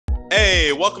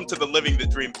Hey, welcome to the Living the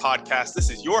Dream podcast. This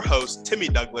is your host, Timmy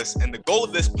Douglas, and the goal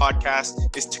of this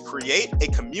podcast is to create a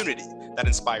community that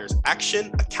inspires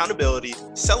action, accountability,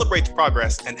 celebrates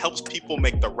progress, and helps people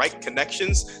make the right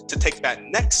connections to take that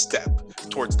next step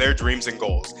towards their dreams and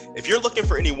goals. If you're looking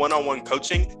for any one-on-one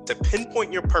coaching to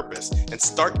pinpoint your purpose and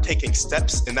start taking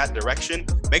steps in that direction,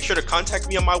 make sure to contact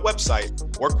me on my website,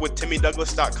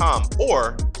 workwithtimmydouglas.com,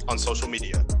 or on social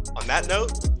media. On that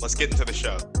note, let's get into the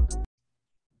show.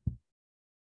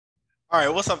 All right,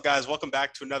 what's up, guys? Welcome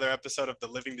back to another episode of the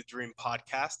Living the Dream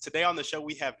podcast. Today on the show,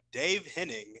 we have Dave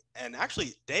Henning. And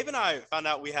actually, Dave and I found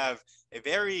out we have a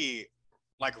very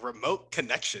remote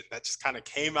connection that just kind of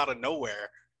came out of nowhere.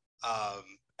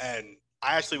 And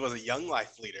I actually was a Young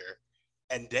Life leader,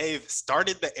 and Dave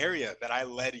started the area that I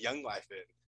led Young Life in.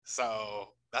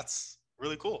 So that's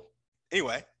really cool.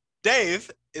 Anyway,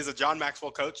 Dave is a John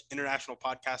Maxwell coach, international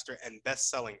podcaster, and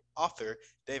best-selling author.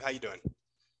 Dave, how you doing?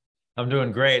 I'm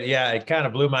doing great. Yeah, it kind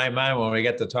of blew my mind when we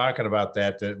got to talking about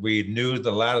that we knew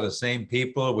a lot of the same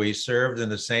people. We served in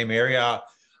the same area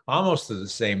almost at the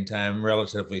same time,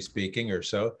 relatively speaking, or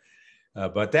so.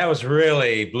 But that was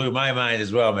really blew my mind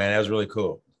as well, man. That was really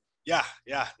cool. Yeah.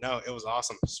 No, it was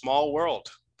awesome. Small world.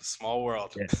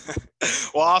 Yeah.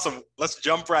 Well, awesome. Let's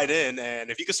jump right in. And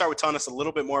if you could start with telling us a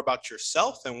little bit more about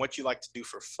yourself and what you like to do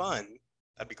for fun,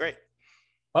 that'd be great.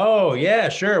 Oh, yeah,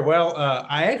 sure. Well,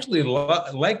 I actually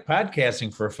like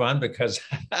podcasting for fun because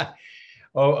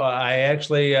I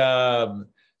actually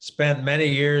spent many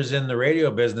years in the radio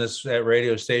business at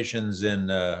radio stations in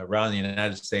around the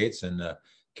United States and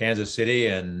Kansas City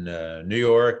and New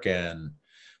York and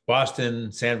Boston,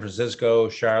 San Francisco,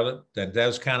 Charlotte. That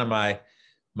was kind of my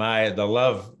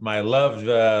loved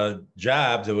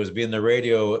job that was being in the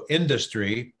radio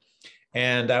industry,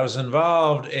 and I was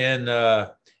involved in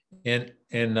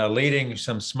leading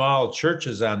some small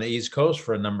churches on the East Coast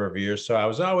for a number of years. So I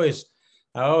always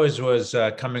was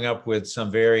coming up with some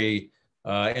very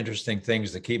interesting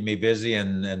things to keep me busy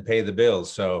and pay the bills.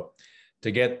 So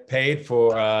to get paid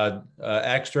for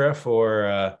extra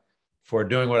for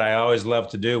doing what I always love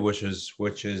to do, which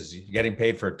is getting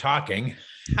paid for talking,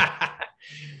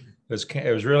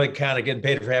 it was really kind of getting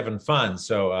paid for having fun.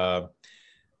 So.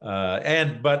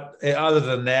 But other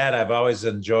than that, I've always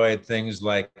enjoyed things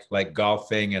like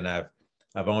golfing, and I've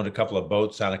owned a couple of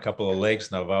boats on a couple of lakes,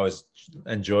 and I've always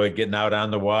enjoyed getting out on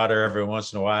the water every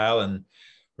once in a while and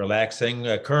relaxing.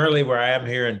 Currently, where I am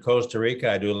here in Costa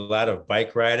Rica, I do a lot of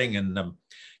bike riding, and I'm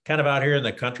kind of out here in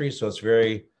the country, so it's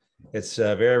very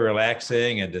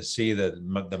relaxing, and to see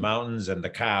the mountains and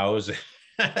the cows.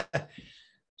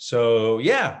 So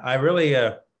yeah, I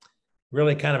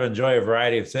really kind of enjoy a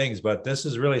variety of things, but this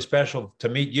is really special to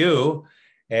meet you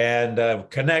and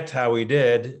connect how we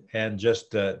did, and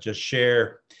just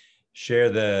share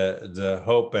the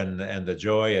hope and the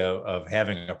joy of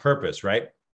having a purpose, right?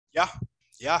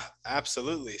 Yeah,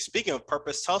 absolutely. Speaking of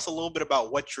purpose, tell us a little bit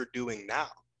about what you're doing now.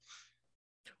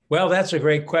 Well, that's a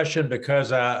great question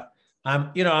because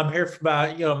I'm here for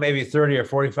about maybe 30 or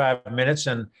 45 minutes,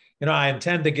 and I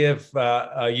intend to give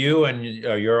you and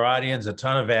your audience a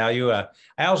ton of value. I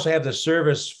also have the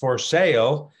service for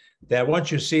sale that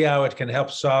once you see how it can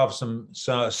help solve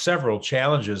several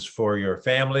challenges for your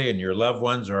family and your loved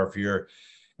ones, or if you're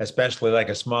especially like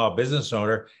a small business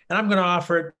owner, and I'm going to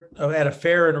offer it at a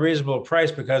fair and reasonable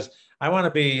price because I want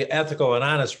to be ethical and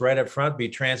honest right up front, be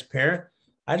transparent.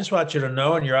 I just want you to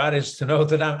know, and your audience to know,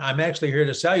 that I'm actually here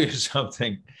to sell you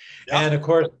something. Yeah. And of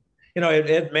course,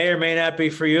 it may or may not be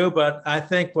for you, but I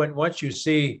think once you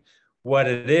see what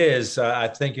it is, I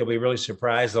think you'll be really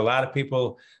surprised. A lot of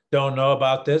people don't know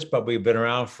about this, but we've been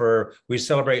around we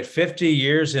celebrate 50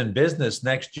 years in business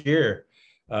next year.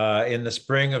 In the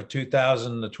spring of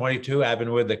 2022, I've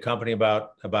been with the company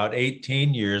about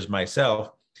 18 years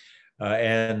myself.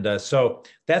 So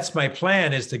that's my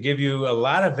plan, is to give you a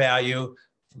lot of value,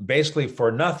 basically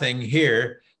for nothing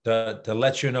here, to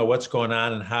let you know what's going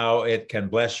on and how it can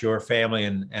bless your family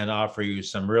and offer you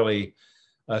some really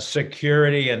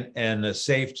security and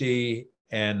safety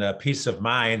and peace of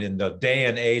mind in the day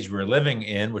and age we're living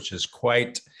in, which is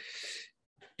quite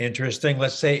interesting.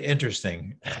 Let's say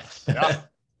interesting. Yeah,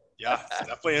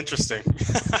 definitely interesting.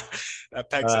 That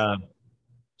pegs it.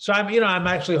 So I'm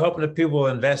actually hoping that people will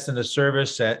invest in the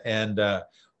service, and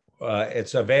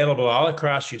it's available all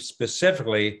across you,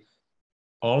 specifically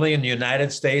only in the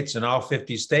United States, in all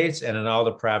 50 states, and in all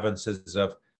the provinces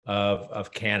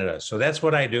of Canada. So that's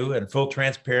what I do, in full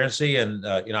transparency. And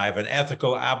I have an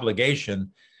ethical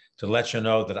obligation to let you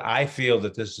know that I feel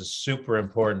that this is super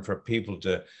important for people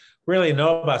to really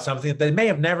know about something that they may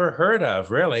have never heard of,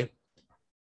 really.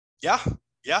 Yeah.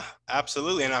 Yeah,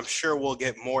 absolutely. And I'm sure we'll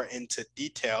get more into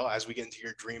detail as we get into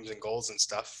your dreams and goals and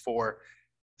stuff for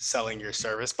selling your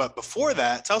service. But before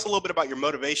that, tell us a little bit about your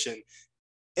motivation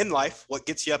in life, what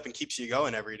gets you up and keeps you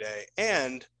going every day,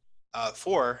 and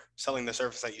for selling the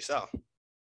service that you sell.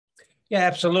 Yeah,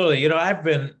 absolutely. I've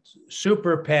been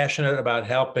super passionate about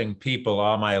helping people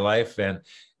all my life. And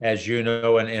as you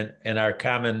know, and our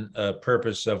common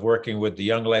purpose of working with the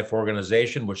Young Life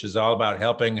organization, which is all about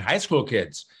helping high school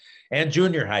kids and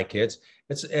junior high kids,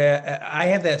 I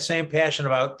have that same passion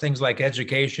about things like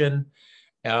education,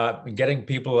 getting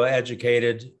people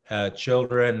educated,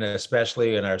 children,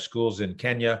 especially in our schools in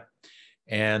Kenya.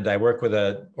 And I work with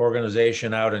an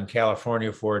organization out in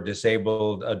California for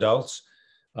disabled adults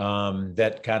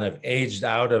that kind of aged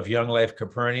out of Young Life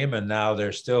Capernaum, and now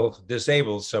they're still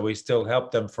disabled. So we still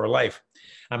help them for life.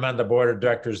 I'm on the board of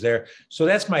directors there. So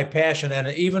that's my passion. And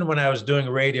even when I was doing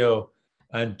radio,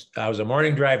 and I was a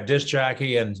morning drive disc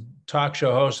jockey and talk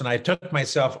show host, and I took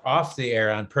myself off the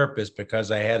air on purpose because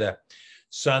I had a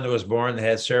son that was born that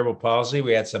had cerebral palsy.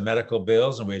 We had some medical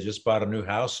bills, and we had just bought a new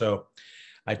house. So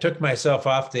I took myself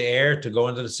off the air to go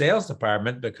into the sales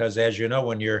department because, as you know,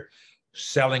 when you're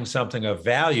selling something of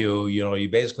value, you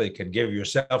basically can give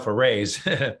yourself a raise.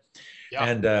 Yeah.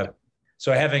 And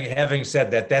so having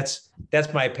said that, that's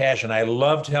my passion. I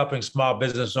loved helping small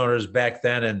business owners back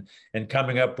then, and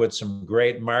coming up with some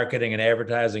great marketing and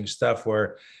advertising stuff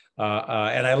and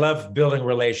I love building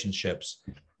relationships.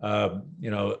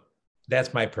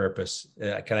 That's my purpose.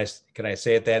 Can I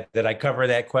say it that did I cover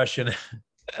that question?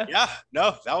 Yeah,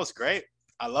 no, that was great.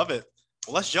 I love it.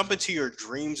 Well, let's jump into your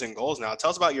dreams and goals now. Tell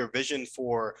us about your vision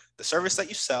for the service that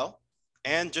you sell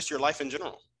and just your life in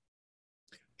general.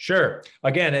 Sure.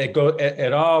 Again,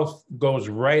 it all goes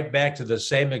right back to the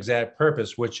same exact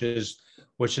purpose, which is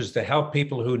to help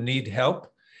people who need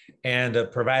help and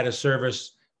provide a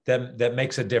service that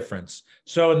makes a difference.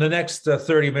 So in the next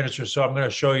 30 minutes or so, I'm going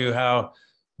to show you how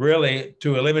really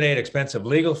to eliminate expensive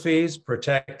legal fees,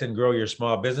 protect and grow your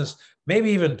small business,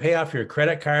 maybe even pay off your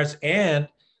credit cards and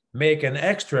make an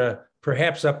extra,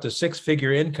 perhaps up to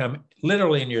 6-figure income,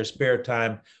 literally in your spare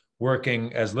time,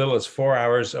 working as little as 4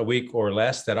 hours a week or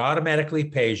less, that automatically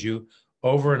pays you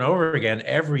over and over again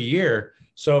every year.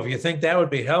 So if you think that would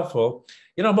be helpful,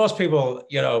 most people,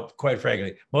 quite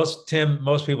frankly, most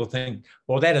people think,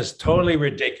 well, that is totally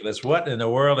ridiculous. What in the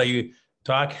world are you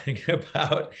talking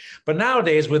about? But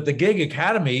nowadays, with the gig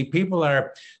economy, people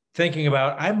are thinking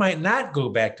about, I might not go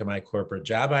back to my corporate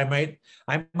job. I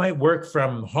might work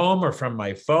from home or from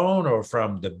my phone or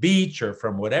from the beach or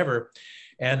from whatever.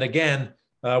 And again,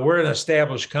 we're an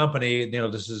established company.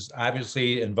 This is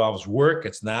obviously involves work.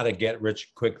 It's not a get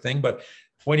rich quick thing. But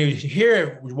when you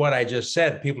hear what I just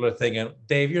said, people are thinking,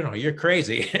 Dave, you're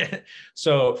crazy.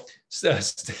 So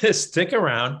stick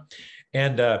around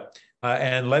and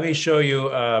let me show you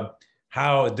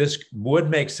how this would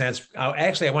make sense.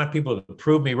 Actually, I want people to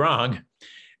prove me wrong.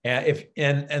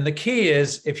 And the key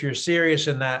is, if you're serious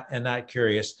and not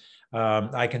curious,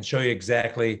 I can show you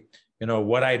exactly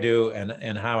what I do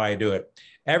and how I do it.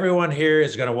 Everyone here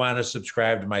is going to want to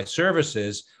subscribe to my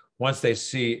services once they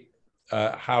see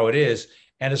how it is.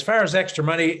 And as far as extra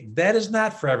money, that is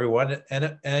not for everyone.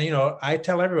 And I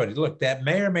tell everybody, look, that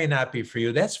may or may not be for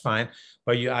you. That's fine.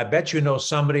 But I bet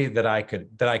somebody that I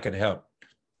could help.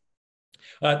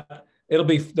 It'll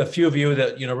be the few of you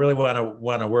that really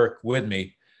want to work with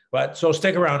me. But so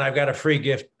stick around. I've got a free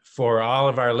gift for all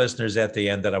of our listeners at the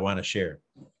end that I want to share.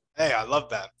 Hey, I love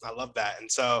that.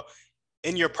 And so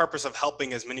in your purpose of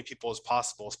helping as many people as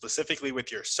possible, specifically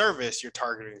with your service, you're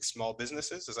targeting small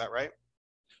businesses. Is that right?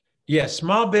 Yes,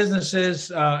 small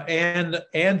businesses and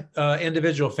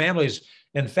individual families.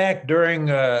 In fact, during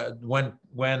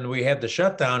when we had the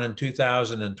shutdown in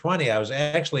 2020, I was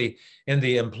actually in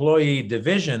the employee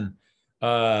benefits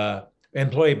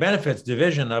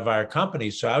division of our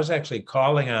company. So I was actually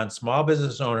calling on small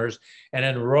business owners and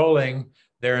enrolling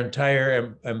their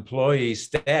entire employee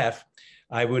staff.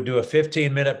 I would do a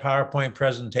 15-minute PowerPoint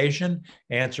presentation,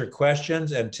 answer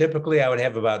questions, and typically I would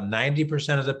have about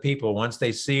 90% of the people, once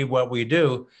they see what we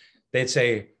do, they'd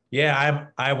say, yeah,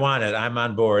 I want it, I'm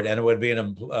on board. And it would be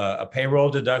a payroll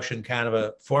deduction kind of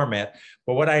a format.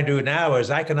 But what I do now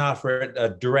is I can offer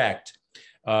it direct,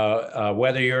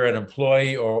 whether you're an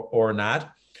employee or not.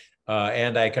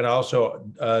 And I can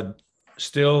also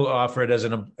still offer it as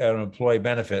an employee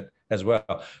benefit as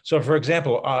well. So for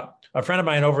example, a friend of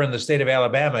mine over in the state of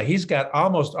Alabama, he's got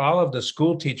almost all of the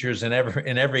school teachers in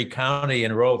every county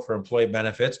enrolled for employee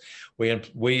benefits. We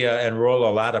enroll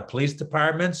a lot of police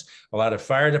departments, a lot of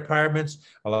fire departments,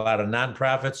 a lot of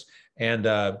nonprofits. And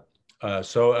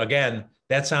so again,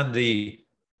 that's on the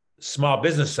small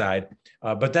business side.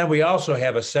 But then we also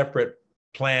have a separate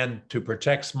plan to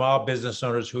protect small business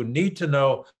owners who need to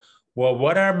know, well,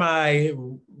 what are my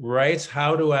rights?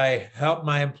 How do I help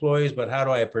my employees? But how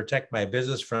do I protect my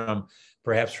business from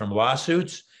perhaps from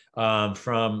lawsuits,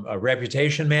 from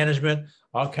reputation management,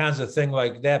 all kinds of things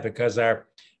like that? Because our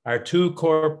two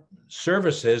core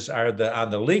services are on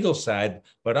the legal side,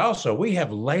 but also we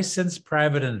have licensed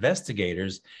private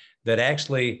investigators that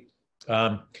actually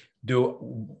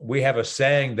we have a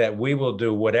saying that we will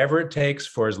do whatever it takes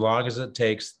for as long as it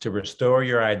takes to restore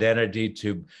your identity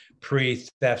to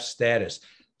pre-theft status.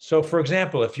 So, for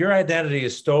example, if your identity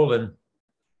is stolen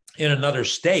in another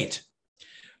state,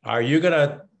 are you going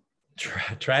to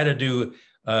try to do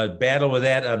battle with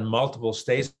that on multiple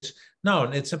states? No,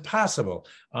 it's impossible.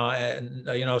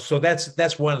 So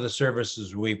that's one of the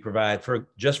services we provide. For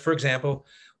example,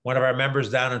 one of our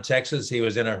members down in Texas, he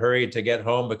was in a hurry to get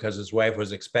home because his wife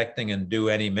was expecting and due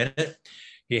any minute.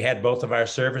 He had both of our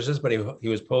services, but he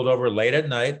was pulled over late at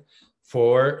night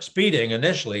for speeding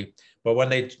initially. But when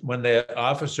the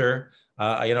officer,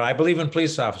 I believe in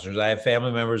police officers. I have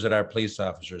family members that are police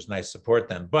officers, and I support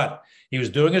them. But he was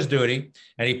doing his duty,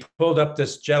 and he pulled up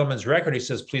this gentleman's record. He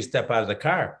says, "Please step out of the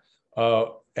car."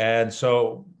 And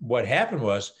so what happened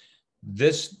was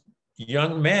this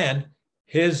young man,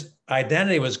 his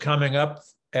identity was coming up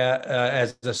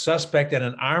as a suspect in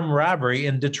an armed robbery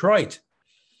in Detroit.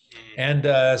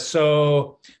 And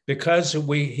so because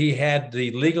he had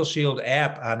the Legal Shield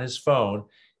app on his phone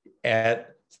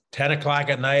at 10 o'clock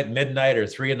at night, midnight, or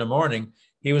 3 a.m,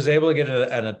 he was able to get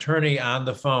an attorney on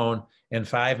the phone in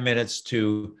 5 minutes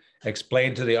to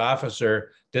explain to the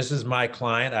officer, this is my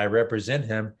client, I represent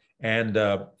him.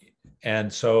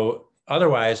 And so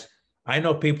otherwise, I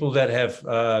know people that have,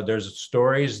 there's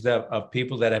stories of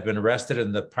people that have been arrested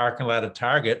in the parking lot of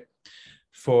Target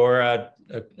for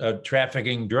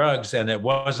trafficking drugs, and it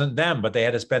wasn't them, but they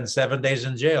had to spend 7 days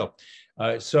in jail.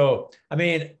 So, I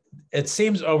mean, it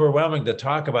seems overwhelming to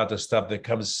talk about the stuff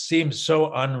that seems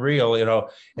so unreal.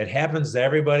 It happens to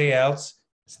everybody else.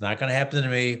 It's not going to happen to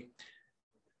me.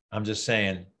 I'm just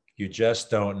saying, you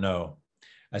just don't know.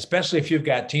 Especially if you've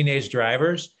got teenage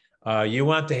drivers, you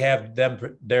want to have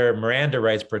their Miranda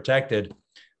rights protected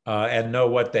and know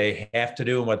what they have to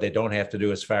do and what they don't have to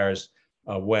do as far as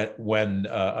when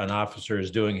an officer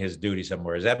is doing his duty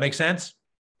somewhere. Does that make sense?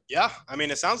 Yeah. I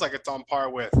mean, it sounds like it's on par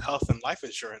with health and life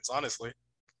insurance, honestly.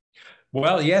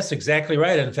 Well, yes, exactly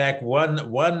right. In fact, one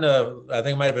I think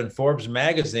it might have been Forbes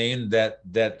magazine that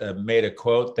made a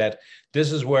quote that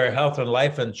this is where health and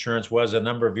life insurance was a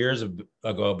number of years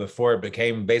ago before it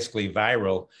became basically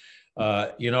viral.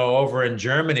 Over in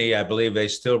Germany, I believe they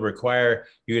still require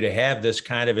you to have this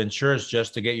kind of insurance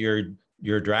just to get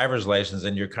your driver's license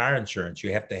and your car insurance.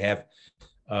 You have to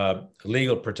have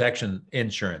legal protection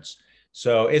insurance.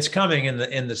 So it's coming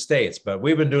in the States, but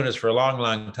we've been doing this for a long,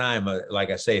 long time. Like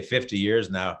I say, 50 years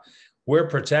now. We're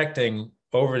protecting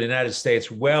over the United States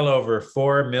well over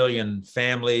 4 million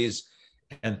families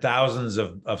and thousands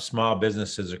of small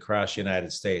businesses across the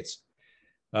United States.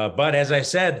 But as I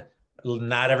said,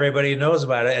 not everybody knows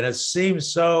about it. And it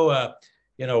seems so,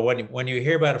 when you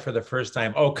hear about it for the first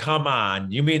time, oh, come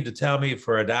on, you mean to tell me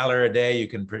for $1 a day, you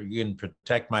can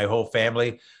protect my whole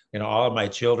family, all of my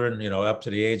children, up to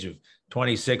the age of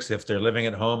 26 if they're living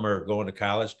at home or going to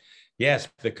college? Yes,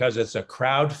 because it's a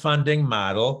crowdfunding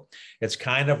model. It's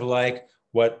kind of like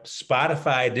what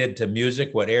Spotify did to music,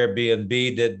 what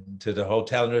Airbnb did to the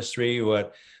hotel industry,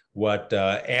 what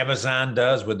Amazon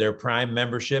does with their Prime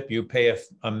membership. You pay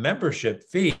a membership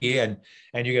fee and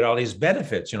you get all these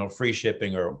benefits, free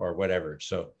shipping or whatever.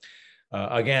 So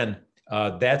again,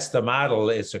 that's the model.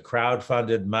 It's a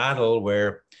crowdfunded model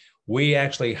where we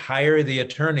actually hire the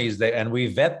attorneys and we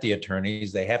vet the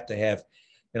attorneys. They have to have,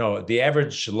 the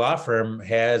average law firm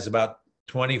has about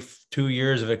 22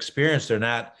 years of experience. They're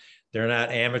not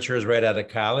amateurs right out of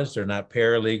college. They're not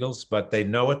paralegals, but they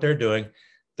know what they're doing.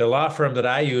 The law firm that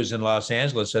I use in Los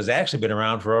Angeles has actually been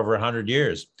around for over 100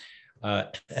 years.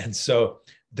 And so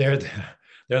they're the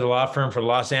law firm for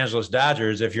Los Angeles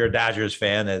Dodgers. If you're a Dodgers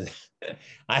fan,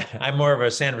 I'm more of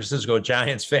a San Francisco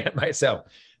Giants fan myself.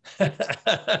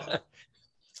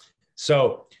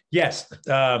 So yes.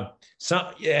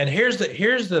 And here's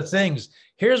the things.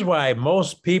 Here's why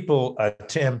most people,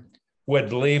 Tim, would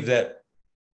believe that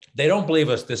they don't believe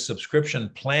us. This subscription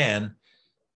plan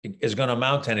is going to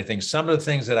amount to anything. Some of the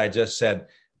things that I just said,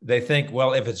 they think,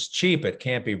 well, if it's cheap, it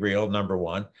can't be real, number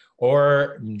one.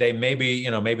 Or they maybe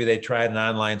they tried an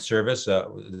online service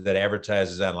that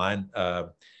advertises online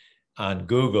on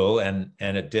Google and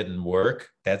it didn't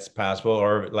work. That's possible.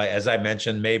 Or like, as I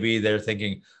mentioned, maybe they're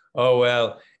thinking, oh,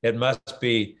 well, it must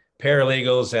be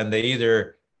paralegals, and they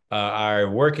either are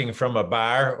working from a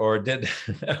bar or did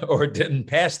or didn't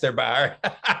pass their bar.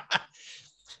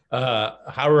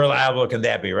 How reliable can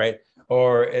that be, right?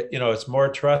 Or it's more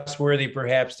trustworthy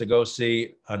perhaps to go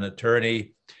see an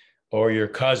attorney or your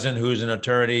cousin who's an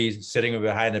attorney sitting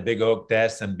behind a big oak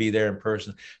desk and be there in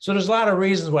person. So there's a lot of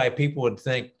reasons why people would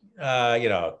think,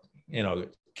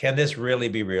 can this really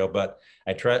be real? But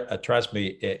trust me,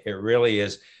 it really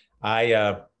is.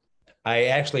 I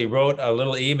actually wrote a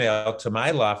little email to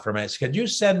my law firm. I said, could you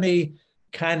send me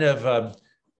kind of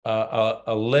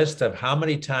a list of how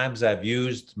many times I've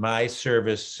used my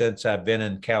service since I've been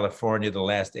in California the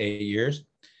last 8 years?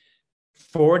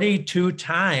 42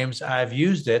 times I've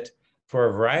used it for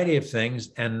a variety of things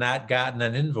and not gotten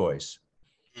an invoice,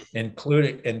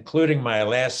 including my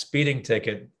last speeding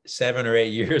ticket 7 or 8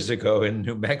 years ago in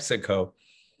New Mexico,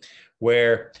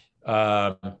 where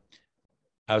I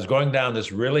was going down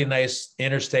this really nice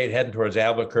interstate heading towards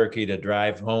Albuquerque to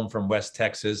drive home from West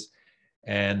Texas.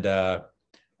 And a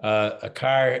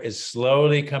car is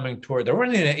slowly coming toward, there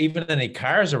weren't even any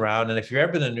cars around. And if you've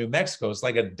ever been in New Mexico, it's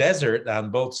like a desert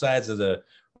on both sides of the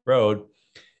road.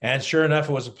 And sure enough,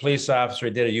 it was a police officer.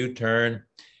 He did a U-turn.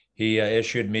 He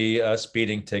issued me a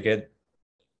speeding ticket.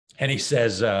 And he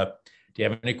says, do you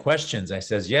have any questions? I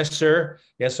says, yes, sir.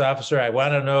 Yes, officer. I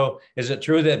want to know, is it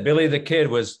true that Billy the Kid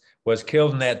was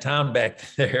killed in that town back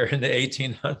there in the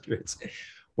 1800s?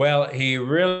 Well, he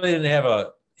really didn't have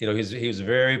he was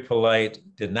very polite,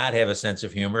 did not have a sense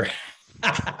of humor.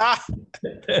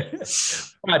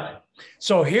 But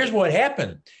so here's what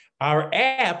happened. Our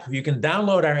app, you can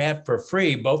download our app for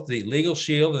free, both the Legal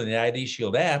Shield and the ID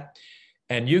Shield app,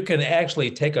 and you can actually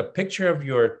take a picture of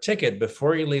your ticket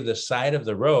before you leave the side of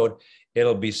the road.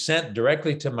 It'll be sent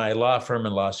directly to my law firm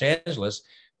in Los Angeles.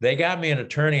 They got me an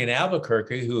attorney in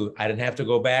Albuquerque who I didn't have to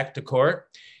go back to court.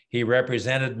 He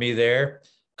represented me there.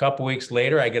 A couple weeks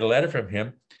later, I get a letter from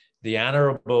him. The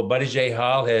Honorable Buddy J.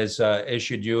 Hall has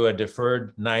issued you a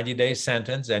deferred 90-day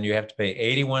sentence, and you have to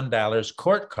pay $81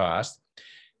 court cost.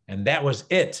 And that was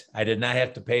it. I did not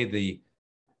have to pay the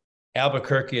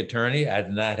Albuquerque attorney. I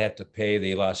did not have to pay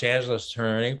the Los Angeles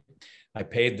attorney. I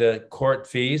paid the court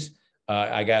fees.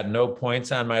 I got no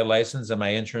points on my license, and my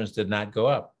insurance did not go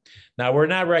up. Now, we're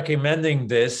not recommending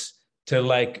this to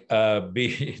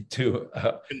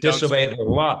disobey the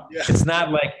law. Yeah. It's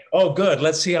not like, oh, good,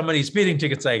 let's see how many speeding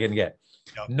tickets I can get.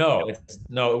 Yep.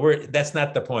 That's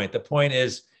not the point. The point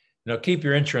is, keep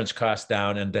your insurance costs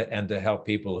down and to help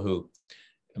people who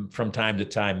from time to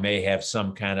time may have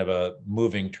some kind of a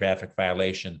moving traffic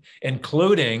violation,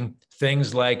 including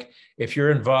things like if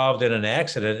you're involved in an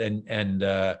accident and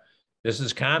this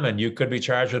is common, you could be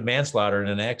charged with manslaughter in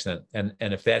an accident. And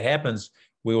if that happens,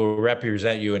 we will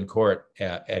represent you in court,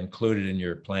 included in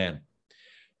your plan.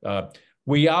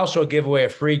 We also give away a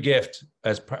free gift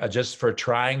just for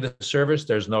trying the service.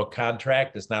 There's no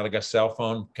contract. It's not like a cell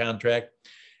phone contract.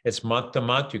 It's month to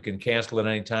month. You can cancel at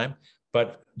any time.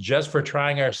 But just for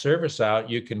trying our service out,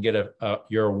 you can get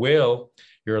your will,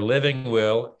 your living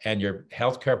will, and your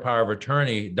healthcare power of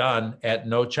attorney done at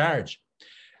no charge,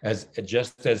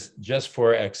 just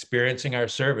for experiencing our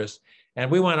service. And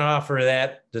we want to offer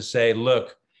that to say,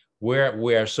 look, we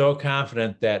are so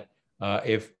confident that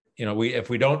if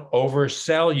we don't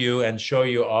oversell you and show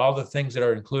you all the things that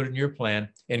are included in your plan,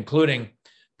 including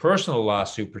personal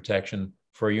lawsuit protection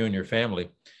for you and your family,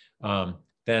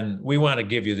 then we want to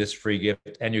give you this free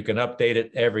gift, and you can update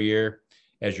it every year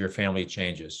as your family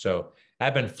changes. So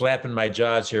I've been flapping my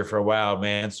jaws here for a while,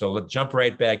 man. So let's jump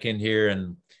right back in here.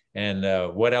 And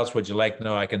what else would you like to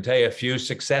know? I can tell you a few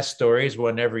success stories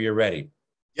whenever you're ready.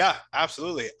 Yeah,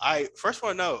 absolutely. I first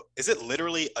want to know, is it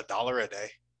literally $1 a day?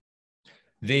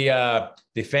 The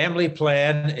family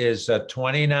plan is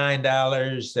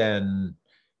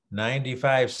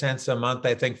 $29.95 a month,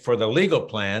 I think, for the legal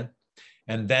plan.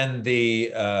 And then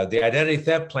the identity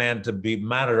theft plan to be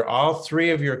monitor all three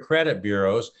of your credit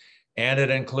bureaus, and it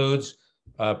includes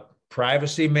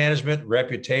privacy management,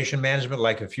 reputation management.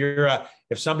 Like if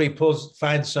somebody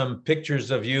finds some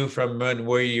pictures of you from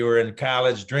where you were in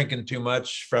college drinking too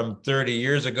much from 30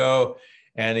 years ago,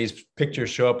 and these pictures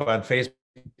show up on Facebook,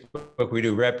 we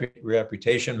do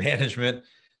reputation management,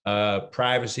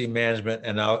 privacy management,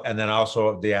 and then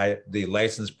also the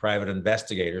licensed private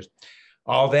investigators.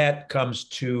 All that comes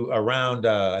to around,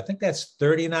 I think that's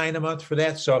 $39 a month for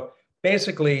that. So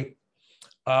basically,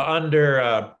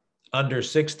 under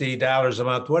 $60 a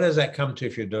month. What does that come to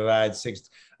if you divide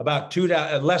about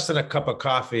 $2, less than a cup of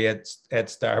coffee at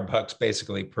Starbucks,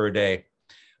 basically per day.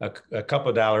 A couple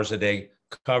of dollars a day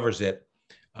covers it.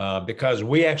 because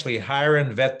we actually hire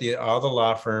and vet all the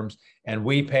law firms, and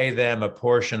we pay them a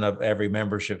portion of every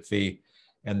membership fee,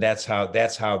 and that's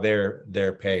how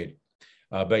they're paid.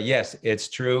 But yes, it's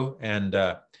true, and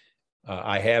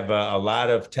I have a lot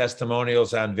of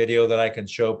testimonials on video that I can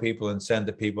show people and send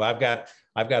to people. I've got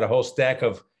a whole stack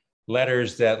of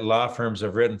letters that law firms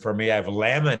have written for me. I've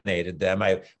laminated them. I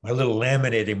have my little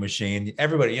laminating machine.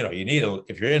 Everybody, you need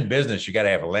if you're in business, you got to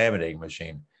have a laminating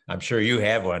machine. I'm sure you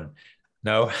have one.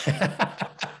 No?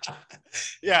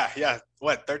 Yeah.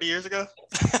 What, 30 years ago?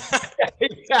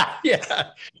 Yeah,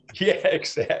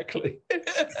 exactly.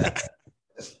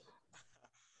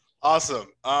 Awesome.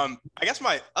 I guess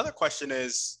my other question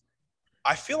is,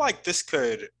 I feel like this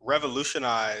could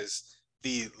revolutionize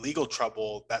the legal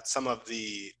trouble that some of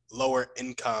the lower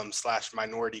income /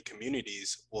 minority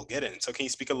communities will get in. So can you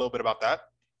speak a little bit about that?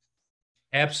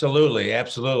 Absolutely.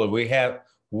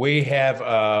 We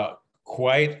have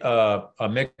quite a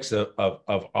mix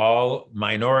of all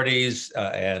minorities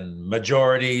and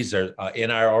majorities in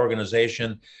our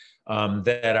organization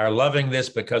that are loving this,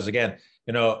 because again,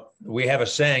 we have a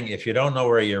saying: if you don't know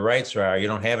where your rights are, you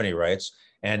don't have any rights.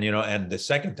 And and the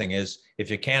second thing is,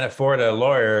 if you can't afford a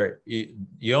lawyer,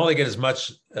 you only get as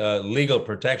much legal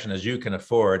protection as you can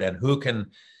afford. And who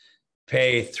can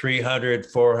pay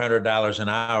 $300, $400 an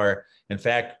hour? In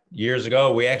fact, years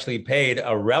ago, we actually paid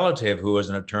a relative who was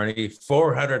an attorney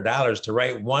 $400 to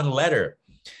write one letter.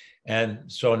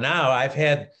 And so now I've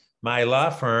had my law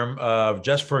firm,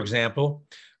 just for example,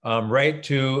 write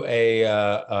to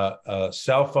a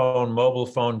cell phone, mobile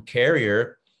phone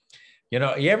carrier. You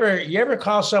ever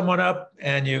call someone up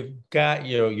and you got,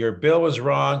 your bill was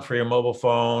wrong for your mobile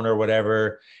phone or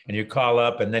whatever, and you call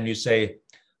up and then you say,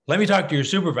 let me talk to your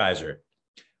supervisor.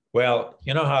 Well,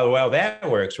 you know how well that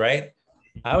works, right?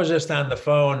 I was just on the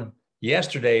phone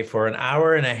yesterday for an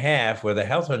hour and a half with a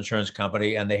health insurance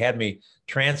company, and they had me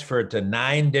transferred to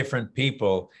 9 different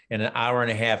people in an hour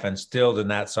and a half and still did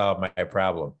not solve my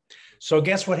problem. So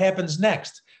guess what happens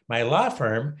next? My law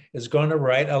firm is going to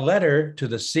write a letter to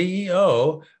the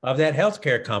CEO of that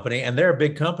healthcare company, and they're a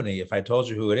big company, if I told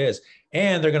you who it is,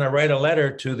 and they're going to write a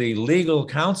letter to the legal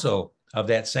counsel of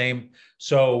that same.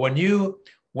 So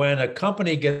when a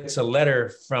company gets a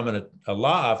letter from a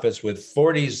law office with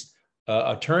 40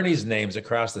 attorneys' names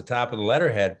across the top of the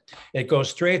letterhead, it goes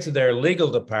straight to their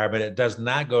legal department. It does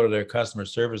not go to their customer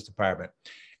service department.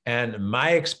 And my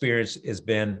experience has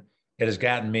been, it has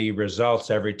gotten me results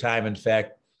every time. In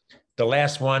fact, the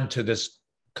last one to this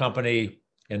company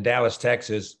in Dallas,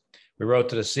 Texas, we wrote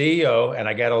to the CEO, and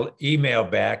I got an email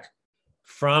back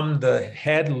from the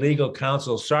head legal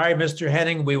counsel. Sorry, Mr.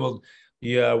 Henning,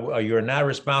 you're not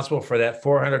responsible for that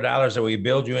 $400 that we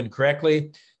billed you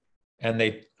incorrectly. And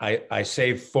I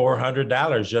saved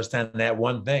 $400 just on that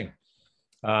one thing.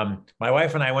 My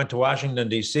wife and I went to Washington,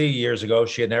 D.C. years ago.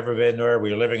 She had never been there.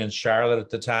 We were living in Charlotte at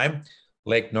the time,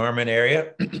 Lake Norman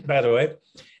area, by the way.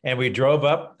 And we drove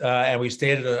up and we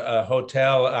stayed at a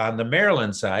hotel on the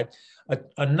Maryland side,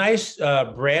 a nice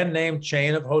brand name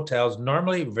chain of hotels,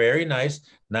 normally very nice,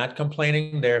 not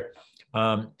complaining there.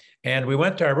 And we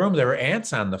went to our room. There were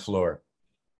ants on the floor.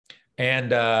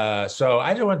 And so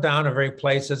I just went down to a very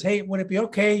place, says, hey, would it be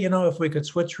okay, if we could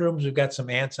switch rooms? We've got some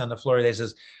ants on the floor. They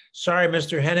says, sorry,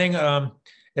 Mr. Henning,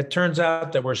 it turns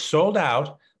out that we're sold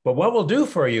out. But what we'll do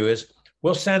for you is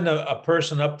we'll send a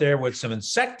person up there with some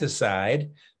insecticide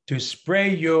to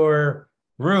spray your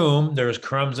room. There's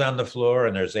crumbs on the floor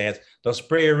and there's ants. They'll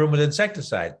spray your room with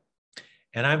insecticide.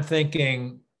 And I'm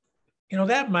thinking,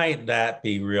 that might not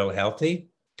be real healthy.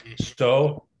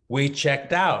 So we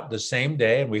checked out the same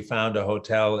day and we found a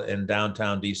hotel in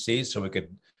downtown DC so we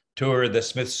could tour the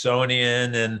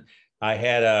Smithsonian. And I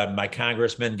had my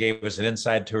congressman gave us an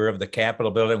inside tour of the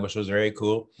Capitol building, which was very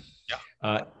cool.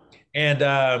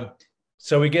 Yeah.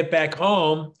 So we get back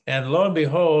home, and lo and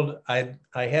behold, I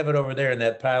have it over there in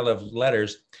that pile of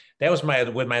letters. That was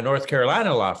with my North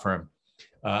Carolina law firm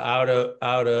out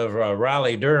of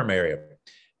Raleigh-Durham area.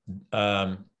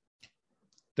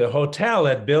 The hotel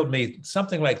had billed me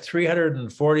something like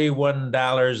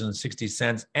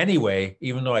 $341.60 anyway,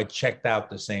 even though I checked out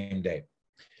the same day.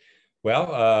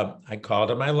 Well, I called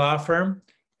to my law firm.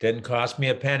 Didn't cost me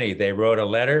a penny. They wrote a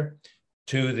letter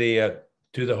to the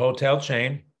hotel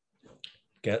chain.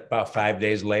 Get about 5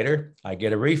 days later, I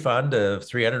get a refund of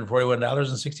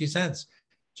 $341.60,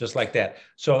 just like that.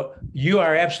 So you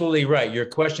are absolutely right. Your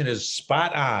question is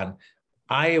spot on.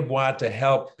 I want to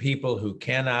help people who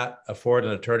cannot afford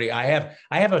an attorney. I have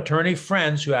attorney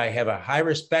friends who I have a high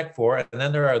respect for, and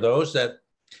then there are those that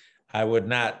I would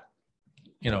not,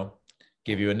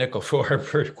 give you a nickel for,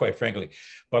 quite frankly.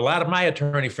 But a lot of my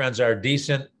attorney friends are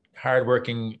decent,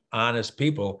 hardworking, honest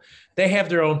people. They have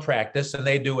their own practice and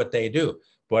they do what they do.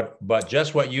 But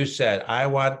just what you said, I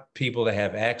want people to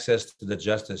have access to the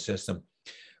justice system.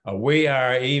 We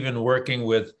are even working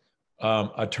with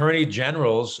attorney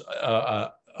generals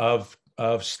of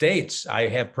states. I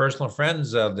have personal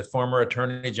friends. The former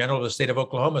attorney general of the state of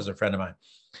Oklahoma is a friend of mine.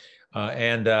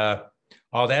 And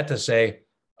all that to say,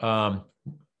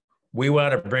 we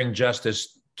want to bring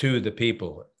justice to the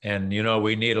people. And,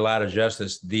 we need a lot of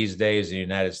justice these days in the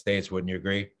United States. Wouldn't you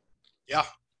agree? Yeah,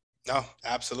 no,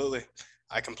 absolutely.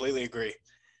 I completely agree.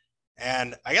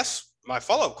 And I guess my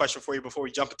follow-up question for you before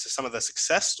we jump into some of the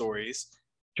success stories.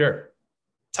 Sure.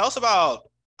 Tell us about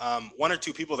one or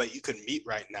two people that you could meet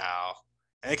right now.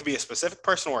 And it could be a specific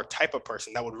person or a type of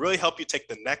person that would really help you take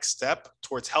the next step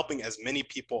towards helping as many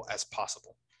people as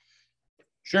possible.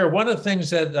 Sure. One of the things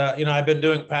that, I've been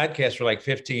doing podcasts for like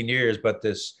 15 years, but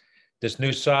this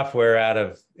new software out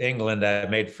of England, I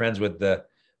made friends with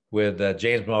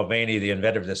James Mulvaney, the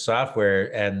inventor of this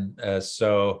software. And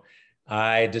so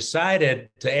I decided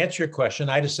to answer your question.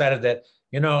 I decided that,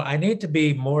 I need to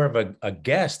be more of a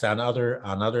guest on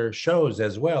other shows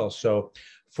as well. So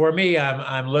for me,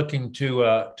 I'm looking to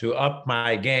up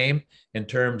my game in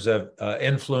terms of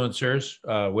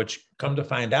influencers, which come to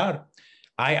find out,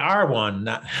 I are one,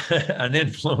 not an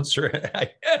influencer,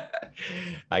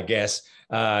 I guess.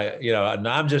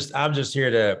 I'm just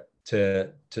here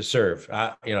to serve.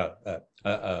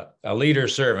 A leader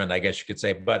servant, I guess you could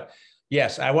say. But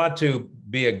yes, I want to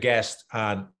be a guest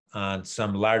on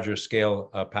some larger scale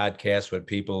podcasts with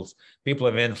people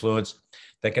of influence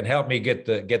that can help me get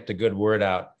the good word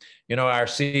out. Our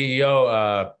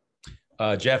CEO,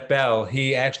 Jeff Bell,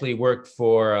 he actually worked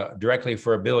directly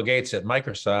for Bill Gates at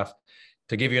Microsoft.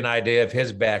 To give you an idea of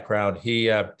his background,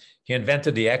 he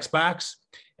invented the Xbox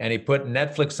and he put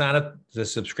Netflix on it, the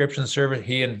subscription service.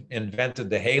 He invented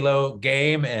the Halo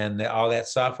game and all that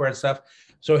software and stuff.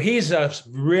 So he's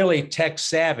really tech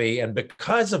savvy. And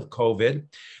because of COVID,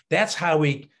 that's how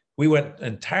we went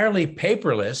entirely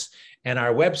paperless. And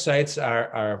our websites,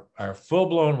 our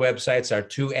full-blown websites, our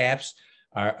two apps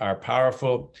are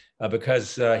powerful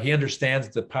because he understands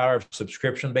the power of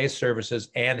subscription-based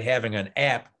services and having an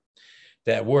app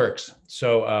that works.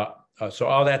 So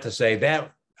all that to say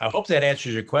that I hope that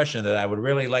answers your question, that I would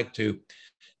really like to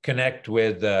connect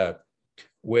with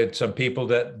some people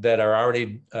that are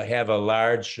already have a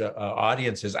large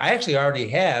audiences. I actually already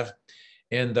have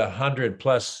in the 100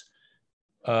 plus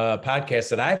podcasts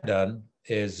that I've done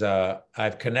is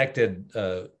I've connected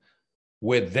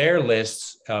with their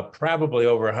lists, probably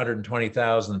over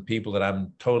 120,000 people that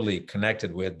I'm totally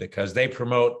connected with because they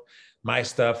promote my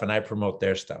stuff and I promote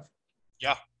their stuff.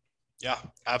 Yeah,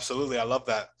 absolutely. I love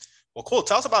that. Well, cool.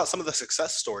 Tell us about some of the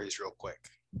success stories real quick.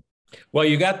 Well,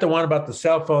 you got the one about the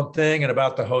cell phone thing and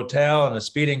about the hotel and the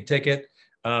speeding ticket.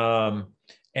 And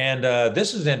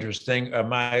this is interesting.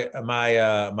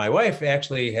 My wife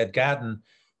actually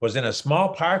was in a small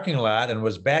parking lot and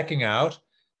was backing out.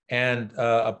 And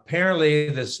apparently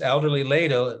this elderly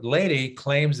lady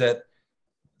claims that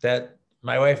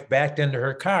my wife backed into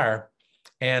her car.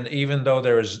 And even though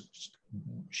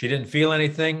she didn't feel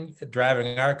anything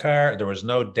driving our car, there was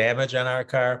no damage on our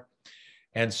car.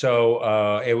 And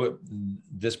so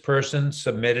this person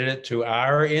submitted it to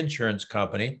our insurance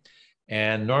company.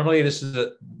 And normally this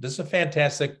is a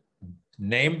fantastic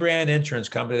name brand insurance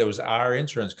company that was our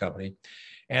insurance company.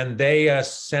 And they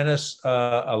sent us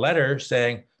a letter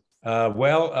saying,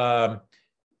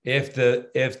 if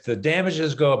the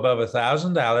damages go above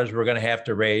 $1,000, we're going to have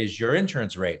to raise your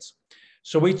insurance rates.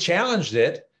 So we challenged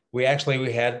it. We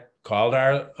had called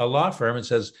a law firm and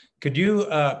says, could you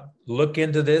look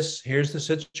into this? Here's the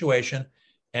situation.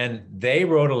 And they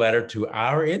wrote a letter to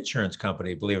our insurance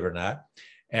company, believe it or not.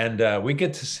 And we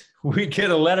get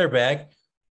a letter back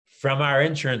from our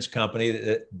insurance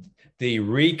company, the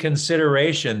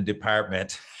reconsideration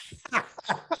department.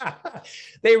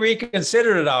 They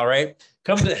reconsidered it all right.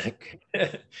 Come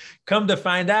to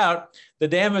find out, the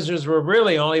damages were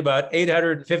really only about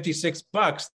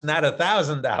 $856, not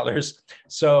 $1,000.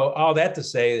 So all that to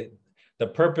say, the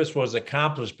purpose was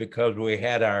accomplished because we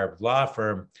had our law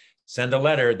firm send a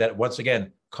letter that once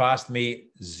again cost me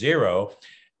zero,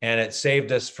 and it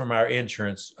saved us from our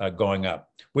insurance going up.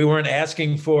 We weren't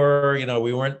asking for,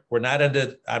 I'm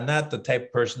not the type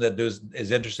of person that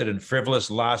is interested in frivolous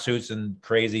lawsuits and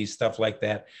crazy stuff like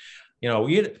that.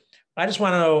 I just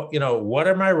want to know, what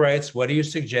are my rights? What do you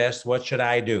suggest? What should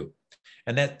I do?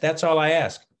 And that's all I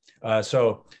ask.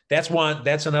 So that's one.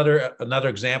 That's another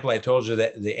example. I told you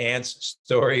that the ants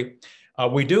story.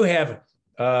 We do have,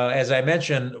 as I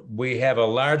mentioned, we have a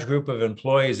large group of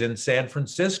employees in San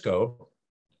Francisco,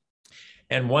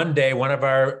 And one day, one of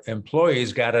our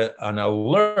employees got an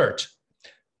alert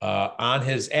on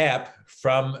his app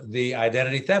from the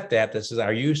identity theft app that says,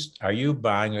 are you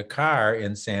buying a car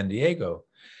in San Diego?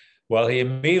 Well, he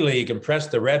immediately can press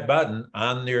the red button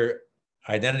on your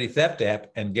identity theft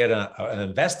app and get an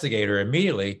investigator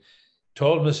immediately.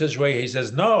 Told him the situation. He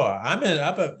says, no, I'm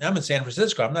in San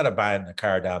Francisco. I'm not buying a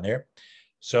car down there.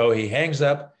 So he hangs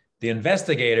up. The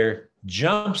investigator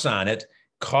jumps on it,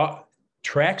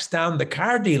 tracks down the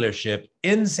car dealership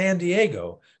in San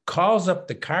Diego, calls up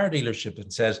the car dealership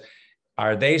and says,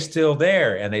 are they still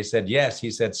there? And they said, yes. He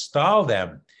said, stall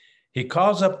them. He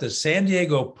calls up the San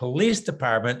Diego Police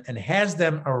Department and has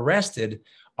them arrested,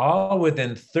 all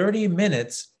within 30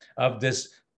 minutes of this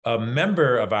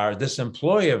this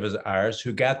employee of ours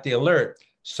who got the alert.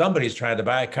 Somebody's trying to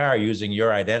buy a car using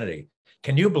your identity.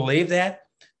 Can you believe that?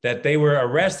 That they were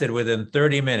arrested within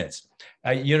 30 minutes.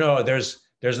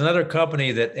 There's another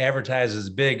company that advertises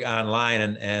big online,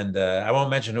 and I won't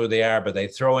mention who they are, but they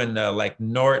throw in like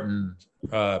Norton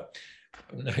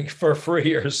for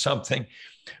free or something.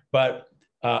 But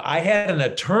I had an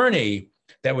attorney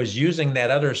that was using that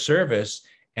other service,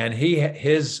 and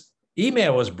his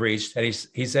email was breached, and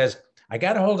he says, I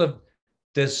got a hold of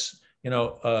this,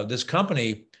 this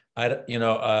company. I don't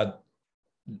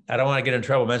want to get in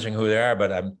trouble mentioning who they are,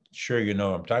 but I'm sure you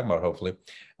know what I'm talking about, hopefully.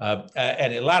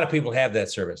 And a lot of people have that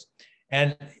service.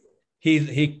 And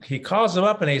he calls them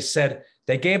up and he said,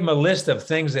 they gave him a list of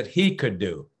things that he could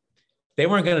do. They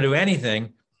weren't going to do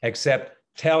anything except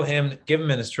give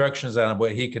him instructions on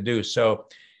what he could do. So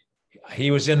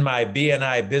he was in my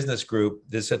BNI business group,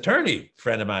 this attorney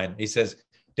friend of mine. He says,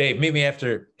 Dave, meet me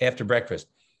after breakfast.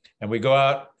 And we go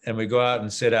out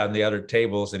and sit on the other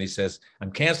tables. And he says,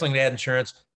 I'm canceling that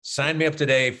insurance. Sign me up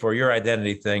today for your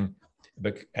identity thing.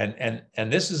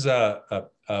 And this is a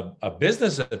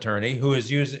business attorney who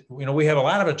is using, we have a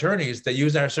lot of attorneys that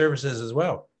use our services as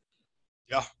well.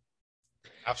 Yeah,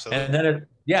 absolutely. And then,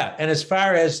 and as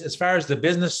far as the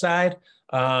business side,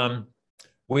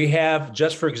 we have,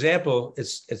 just for example,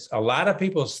 it's a lot of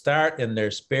people start in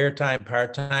their spare time,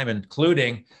 part-time,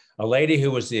 including a lady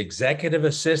who was the executive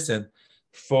assistant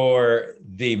for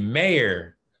the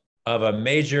mayor of a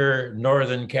major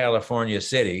Northern California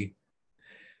city.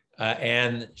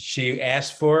 And she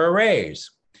asked for a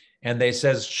raise. And they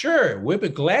says, sure, we'd be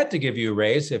glad to give you a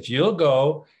raise if you'll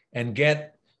go and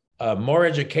get more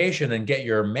education and get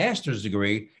your master's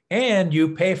degree, and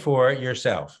you pay for it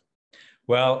yourself.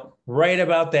 Well, right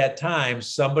about that time,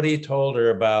 somebody told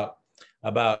her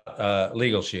about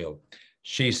Legal Shield.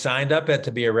 She signed up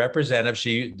to be a representative.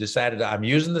 She decided, I'm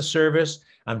using the service.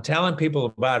 I'm telling people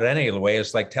about it anyway.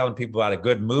 It's like telling people about a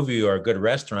good movie or a good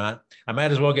restaurant. I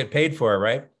might as well get paid for it,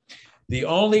 right? The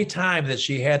only time that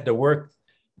she had to work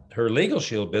her Legal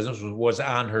Shield business was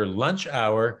on her lunch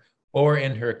hour or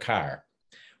in her car.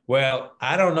 Well,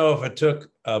 I don't know if it took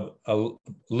a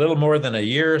little more than a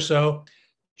year or so.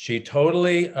 She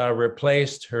totally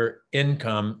replaced her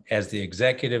income as the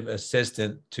executive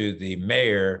assistant to the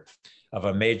mayor of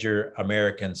a major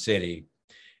American city.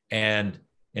 And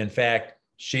in fact,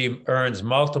 she earns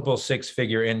multiple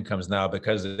six-figure incomes now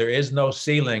because there is no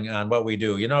ceiling on what we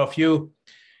do.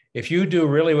 If you do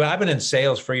really well, I've been in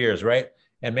sales for years, right?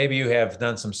 And maybe you have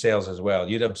done some sales as well.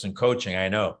 You've done some coaching, I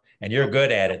know, and you're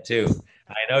good at it too.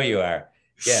 I know you are.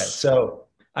 Yeah. So,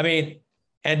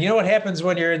 and you know what happens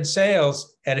when you're in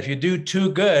sales? And if you do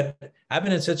too good, I've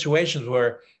been in situations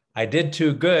where I did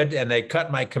too good and they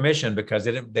cut my commission because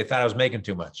they thought I was making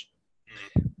too much.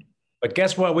 But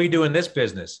guess what we do in this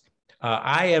business?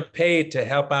 I am paid to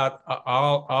help out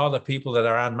all the people that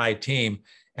are on my team.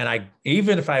 And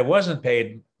even if I wasn't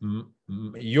paid,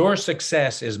 your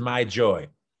success is my joy.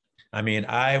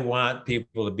 I want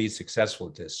people to be successful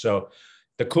at this. So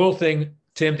the cool thing,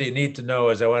 Tim, that you need to know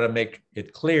is I want to make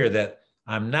it clear that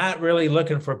I'm not really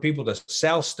looking for people to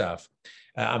sell stuff.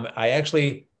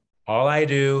 All I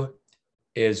do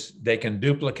is they can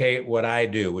duplicate what I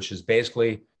do, which is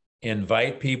basically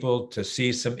invite people to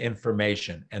see some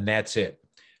information, and that's it.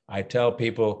 I tell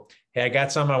people, hey, I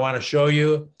got something I want to show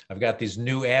you. I've got these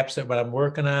new apps that I'm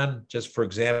working on. Just for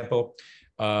example,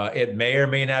 it may or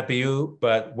may not be you,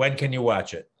 but when can you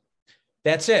watch it?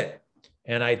 That's it.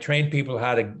 And I train people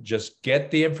how to just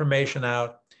get the information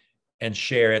out and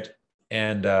share it,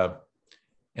 and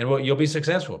you'll be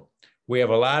successful. We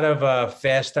have a lot of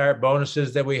fast start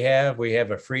bonuses that we have. We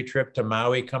have a free trip to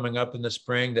Maui coming up in the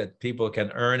spring that people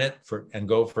can earn it and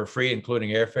go for free,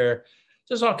 including airfare.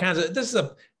 Just all kinds of.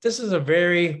 This is a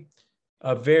very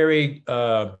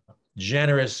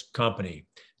generous company.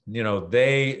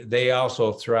 They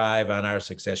also thrive on our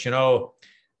success.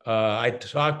 I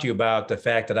talked to you about the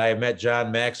fact that I met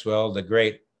John Maxwell, the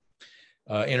great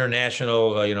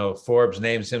international, Forbes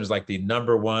names him as like the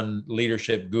number one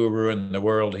leadership guru in the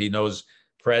world. He knows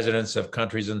presidents of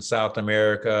countries in South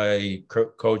America. He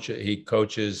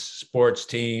coaches sports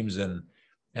teams and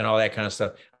all that kind of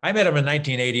stuff. I met him in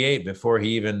 1988 before he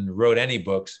even wrote any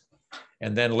books.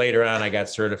 And then later on, I got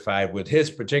certified with his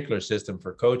particular system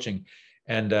for coaching.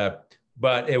 And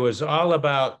but it was all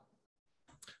about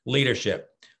leadership.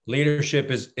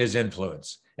 Leadership is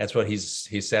influence. That's what he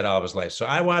said all of his life. So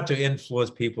I want to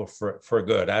influence people for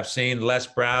good. I've seen Les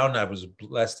Brown. I was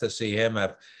blessed to see him.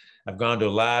 I've gone to a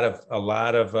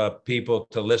lot of people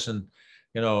to listen.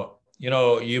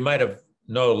 You might have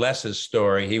know Les's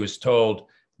story. He was told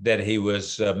that he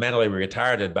was mentally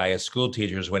retarded by his school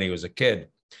teachers when he was a kid.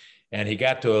 And he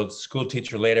got to a school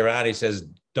teacher later on. He says,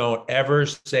 "Don't ever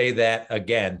say that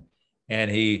again." And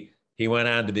he went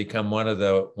on to become one of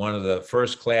the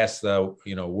first class,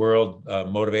 world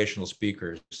motivational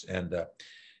speakers. And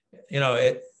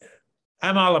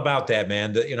I'm all about that,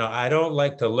 man. I don't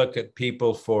like to look at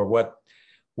people for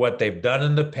what they've done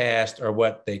in the past or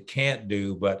what they can't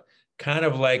do, but kind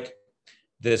of like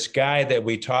this guy that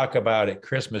we talk about at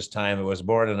Christmas time who was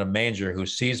born in a manger, who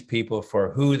sees people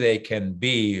for who they can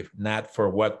be, not for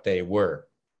what they were.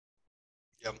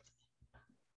 Yep.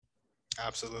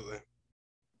 Absolutely.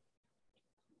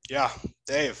 Yeah,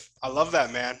 Dave, I love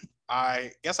that, man.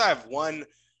 I guess I have one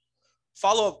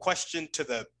follow-up question to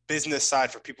the business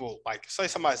side for people, like say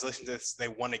somebody's listening to this, they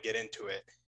want to get into it.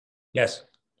 Yes.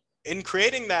 In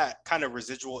creating that kind of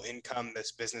residual income,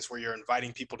 this business where you're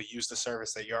inviting people to use the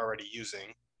service that you're already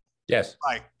using. Yes.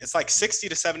 It's like $60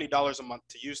 to $70 a month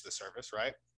to use the service,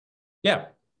 right? Yeah.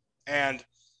 And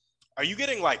are you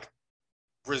getting like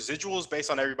residuals based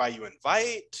on everybody you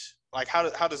invite? Like how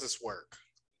does this work?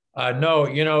 No,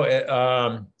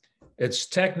 it's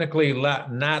technically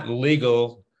not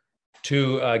legal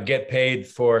to get paid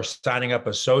for signing up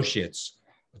associates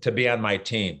to be on my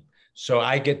team. So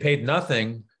I get paid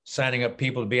nothing signing up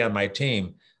people to be on my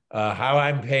team. How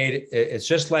I'm paid, it's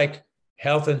just like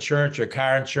health insurance or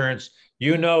car insurance.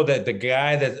 You know that the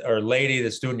guy or lady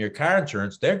that's doing your car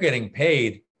insurance, they're getting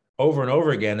paid over and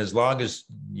over again as long as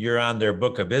you're on their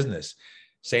book of business.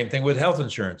 Same thing with health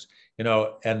insurance.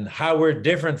 And how we're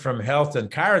different from health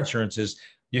and car insurance is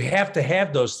you have to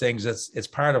have those things. It's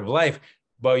part of life,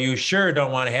 but you sure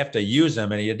don't want to have to use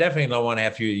them. And you definitely don't want to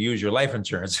have to use your life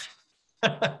insurance.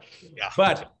 Yeah.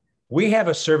 But we have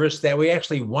a service that we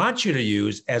actually want you to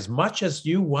use as much as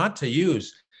you want to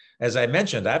use. As I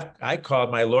mentioned, I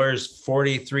called my lawyers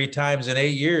 43 times in 8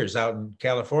 years out in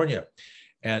California,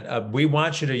 and we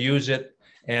want you to use it.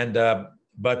 And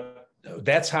but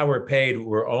that's how we're paid.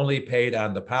 We're only paid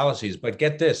on the policies. But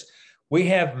get this, we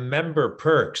have member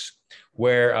perks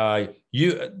where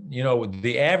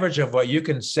the average of what you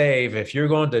can save if you're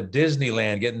going to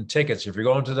Disneyland getting tickets, if you're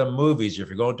going to the movies, if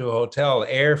you're going to a hotel,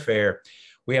 airfare,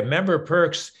 we have member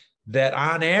perks that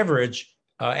on average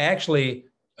actually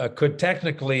could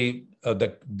technically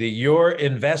your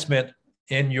investment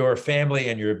in your family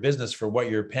and your business for what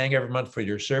you're paying every month for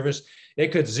your service,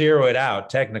 it could zero it out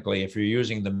technically if you're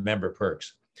using the member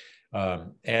perks.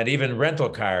 And even rental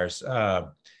cars,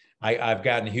 I've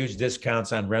gotten huge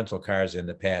discounts on rental cars in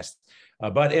the past.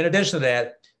 But in addition to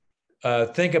that,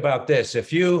 think about this: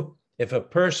 if a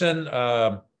person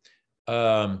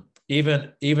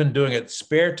even doing it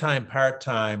spare time, part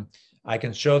time, I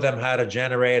can show them how to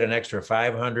generate an extra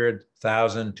 $500,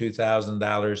 $1,000,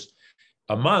 $2,000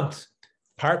 a month,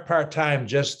 part time,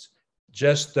 just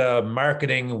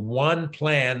marketing one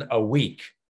plan a week.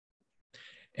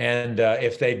 And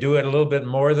if they do it a little bit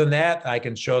more than that, I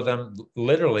can show them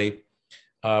literally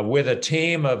with a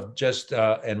team of just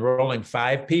enrolling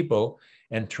 5 people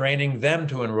and training them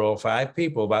to enroll 5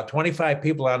 people. About 25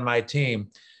 people on my team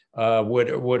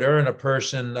would earn a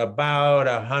person about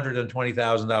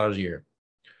 $120,000 a year.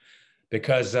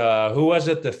 Because who was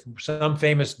it? Some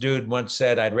famous dude once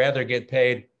said, "I'd rather get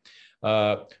paid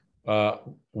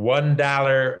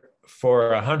 $1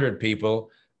 for 100 people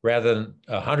rather than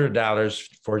 $100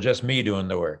 for just me doing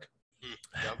the work."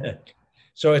 Yep.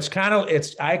 So I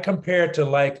compare it to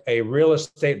like a real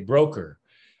estate broker.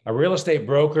 A real estate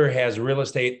broker has real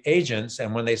estate agents,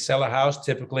 and when they sell a house,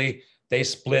 typically they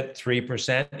split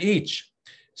 3% each.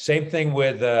 Same thing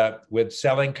with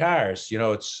selling cars.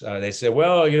 They say,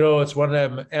 well, it's one of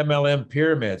them MLM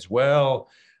pyramids. Well,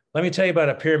 let me tell you about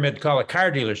a pyramid called a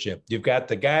car dealership. You've got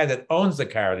the guy that owns the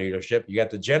car dealership. You got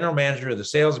the general manager, the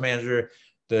sales manager,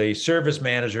 the service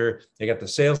manager. They got the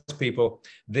salespeople.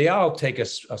 They all take a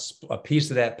piece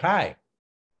of that pie.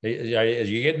 Are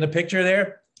you getting the picture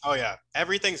there? Oh yeah,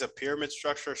 everything's a pyramid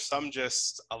structure. Some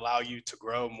just allow you to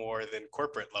grow more than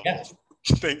corporate level Yes.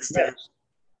 things do.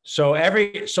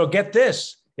 Yes. So get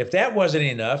this. If that wasn't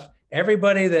enough,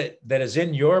 everybody that is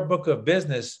in your book of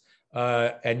business,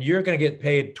 and you're going to get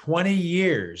paid 20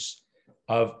 years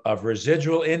of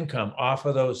residual income off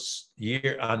of those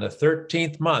year on the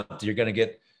 13th month, you're going to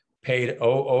get paid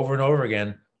over and over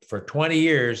again for 20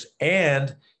 years.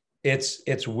 And it's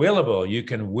willable. You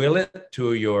can will it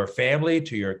to your family,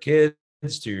 to your kids,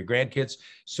 to your grandkids.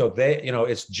 So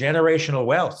it's generational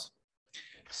wealth.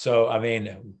 So, I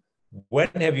mean, when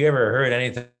have you ever heard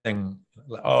anything?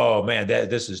 Oh man,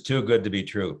 this is too good to be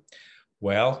true.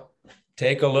 Well,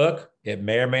 take a look. It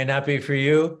may or may not be for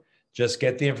you. Just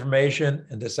get the information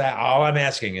and decide. All I'm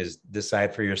asking is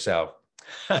decide for yourself.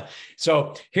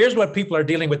 So here's what people are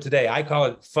dealing with today. I call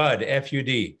it FUD,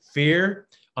 F-U-D, fear,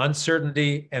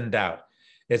 uncertainty, and doubt.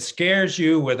 It scares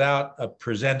you without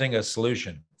presenting a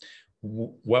solution.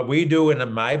 What we do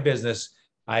in my business,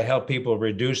 I help people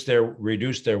reduce their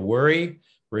worry,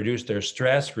 reduce their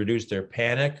stress, reduce their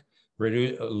panic,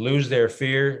 lose their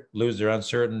fear, lose their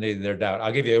uncertainty, their doubt.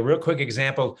 I'll give you a real quick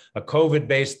example, a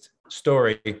COVID-based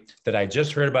story that I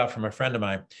just heard about from a friend of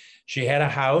mine. She had a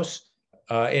house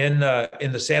in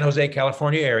the San Jose,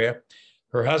 California area.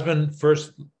 Her husband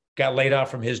first got laid off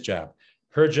from his job.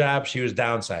 Her job, she was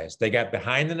downsized. They got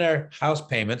behind in their house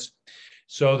payments,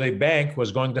 so the bank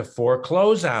was going to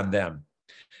foreclose on them.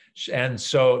 And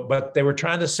so, but they were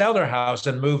trying to sell their house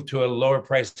and move to a lower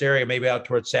priced area, maybe out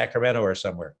towards Sacramento or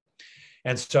somewhere.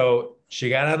 And so she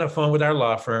got on the phone with our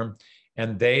law firm,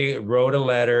 and they wrote a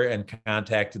letter and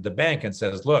contacted the bank and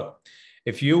says, look,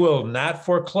 if you will not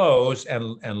foreclose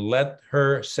and let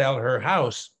her sell her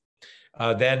house,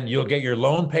 then you'll get your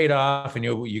loan paid off, and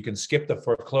you can skip the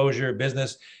foreclosure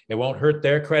business. It won't hurt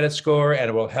their credit score, and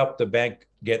it will help the bank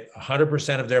get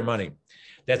 100% of their money.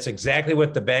 That's exactly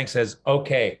what the bank says.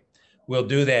 Okay, we'll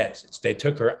do that. They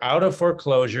took her out of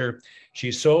foreclosure.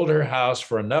 She sold her house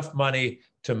for enough money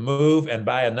to move and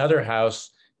buy another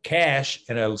house cash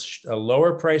in a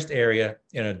lower priced area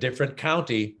in a different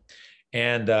county.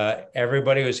 And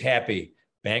everybody was happy.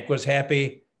 Bank was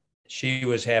happy. She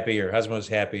was happy. Her husband was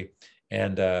happy.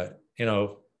 And, I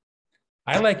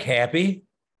like happy.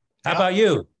 How about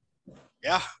you?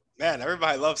 Yeah, man,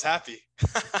 everybody loves happy.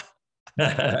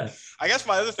 I guess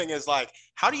my other thing is like,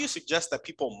 how do you suggest that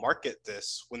people market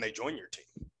this when they join your team?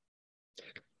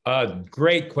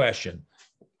 Great question.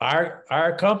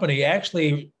 Our company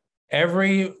actually,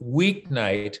 every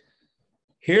weeknight,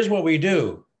 here's what we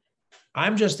do.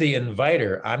 I'm just the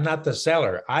inviter. I'm not the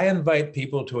seller. I invite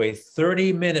people to a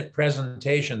 30-minute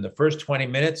presentation. The first 20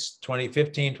 minutes,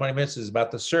 15, 20 minutes is about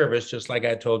the service, just like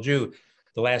I told you.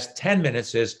 The last 10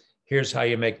 minutes is here's how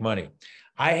you make money.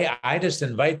 I just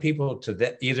invite people to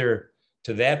that, either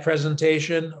to that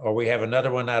presentation, or we have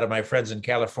another one out of my friends in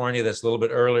California that's a little bit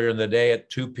earlier in the day at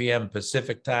 2 p.m.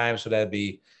 Pacific time. So that'd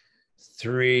be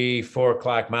 3, 4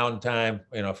 o'clock Mountain time,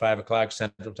 5 o'clock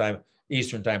Central time,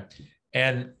 Eastern time.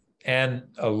 And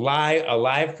a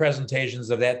live presentations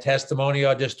of that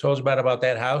testimonial I just told you about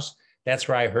that house. That's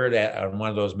where I heard that on one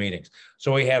of those meetings.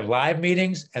 So we have live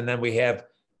meetings, and then we have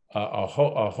a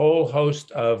whole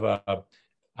host of,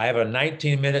 I have a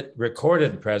 19-minute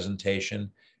recorded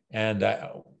presentation. And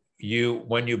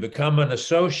when you become an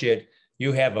associate,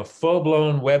 you have a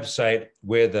full-blown website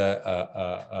with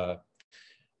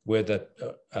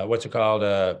what's it called?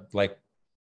 Like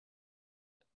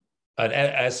an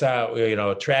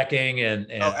tracking and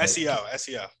SEO,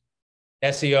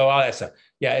 all that stuff.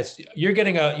 Yeah, you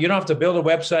don't have to build a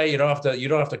website. You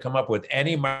don't have to come up with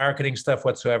any marketing stuff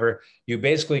whatsoever. You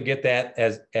basically get that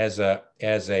as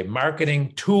a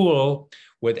marketing tool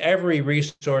with every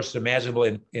resource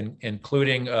imaginable,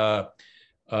 including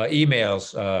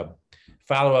emails,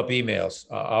 follow-up emails,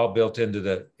 all built into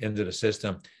the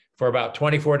system for about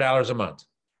 $24 a month.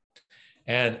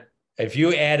 And if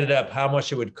you added up how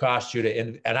much it would cost you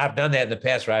and I've done that in the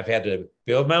past where I've had to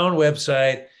build my own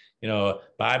website,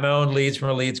 buy my own leads from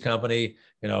a leads company,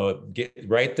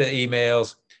 write the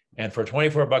emails, and for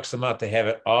 $24 a month, they have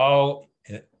it all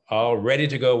ready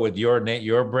to go with your name,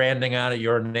 your branding on it,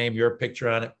 your name, your picture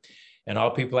on it. And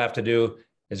all people have to do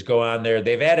is go on there.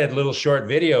 They've added little short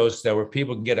videos where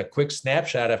people can get a quick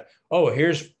snapshot of,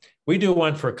 we do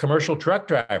one for commercial truck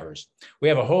drivers. We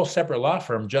have a whole separate law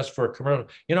firm just for commercial.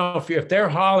 If they're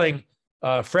hauling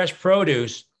fresh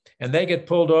produce and they get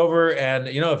pulled over, and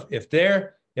if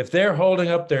they're holding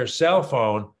up their cell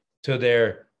phone to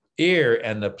their ear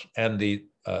and the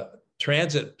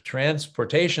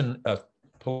transportation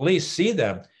police see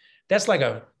them, that's like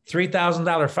a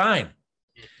 $3,000 fine.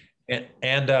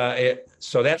 And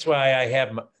So that's why I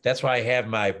have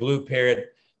my Blue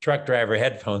Parrot truck driver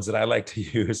headphones that I like to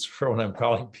use for when I'm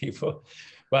calling people.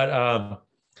 But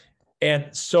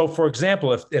and so, for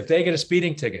example, if they get a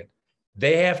speeding ticket,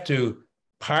 they have to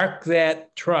park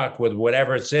that truck with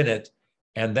whatever's in it,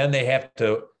 and then they have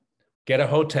to get a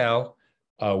hotel,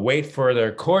 wait for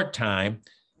their court time,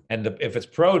 and if it's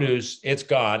produce, it's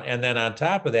gone. And then on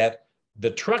top of that,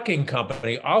 the trucking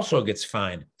company also gets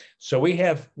fined. So we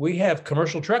have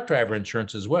commercial truck driver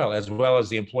insurance as well as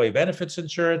the employee benefits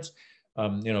insurance,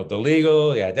 the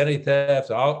legal, the identity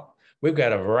theft. All we've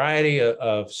got a variety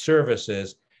of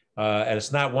services, and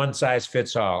it's not one size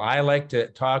fits all. I like to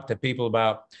talk to people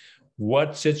about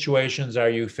what situations are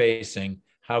you facing?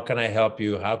 How can I help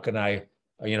you? How can I,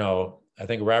 I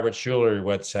think Robert Schuller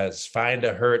what says, find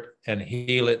a hurt and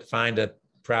heal it, find a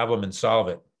problem and solve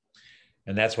it.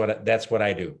 And that's what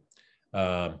I do.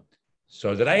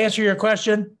 So did I answer your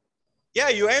question? Yeah,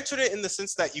 you answered it in the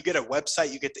sense that you get a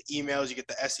website, you get the emails, you get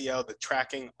the SEO, the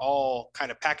tracking, all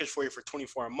kind of packaged for you for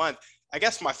 $24 a month. I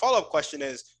guess my follow-up question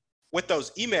is, with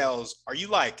those emails, are you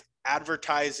like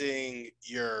advertising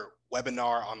your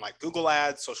webinar on like Google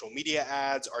ads, social media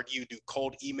ads, or do you do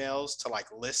cold emails to like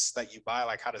lists that you buy?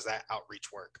 Like, how does that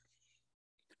outreach work?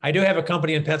 I do have a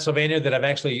company in Pennsylvania that I've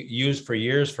actually used for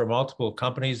years for multiple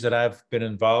companies that I've been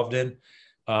involved in.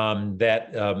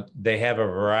 They have a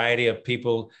variety of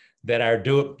people that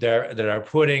are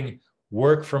putting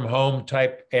work from home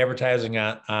type advertising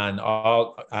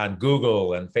on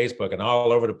Google and Facebook and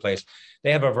all over the place.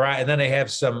 They have a variety, and then they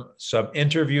have some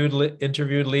interviewed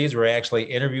leads where I actually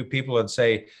interview people and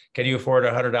say, "Can you afford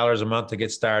 $100 a month to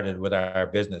get started with our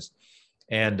business?"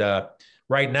 And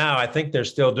right now, I think they're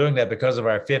still doing that because of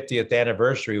our 50th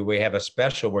anniversary. We have a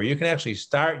special where you can actually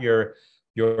start your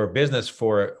business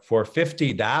for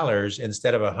 $50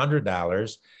 instead of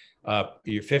 $100.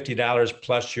 Your $50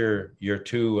 plus your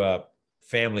two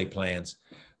family plans.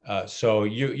 So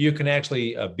you can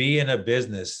actually be in a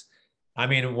business. I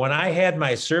mean, when I had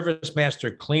my Service Master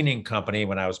cleaning company,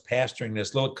 when I was pastoring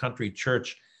this little country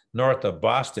church north of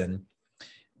Boston,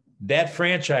 that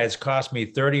franchise cost me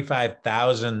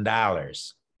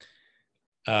 $35,000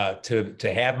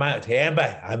 to have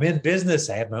I'm in business.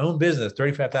 I have my own business,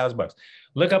 $35,000.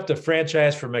 Look up the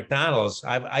franchise for McDonald's.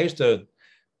 I used to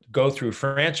go through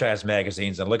franchise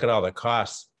magazines and look at all the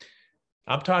costs.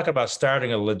 I'm talking about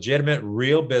starting a legitimate,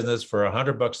 real business for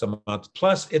 $100 a month.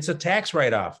 Plus, it's a tax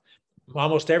write-off.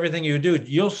 Almost everything you do,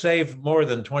 you'll save more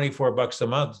than $24 a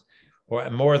month, or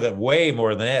way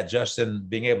more than that, just in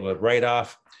being able to write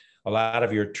off a lot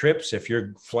of your trips. If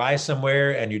you fly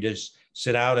somewhere and you just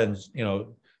sit out and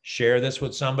share this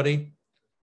with somebody.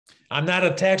 I'm not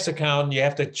a tax accountant. You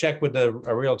have to check with a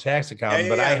real tax accountant.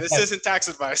 This isn't tax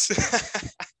advice.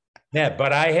 Yeah,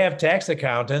 but I have tax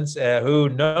accountants who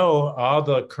know all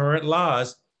the current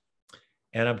laws.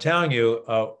 And I'm telling you,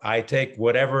 I take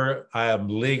whatever I am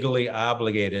legally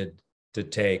obligated to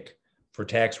take for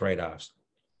tax write-offs.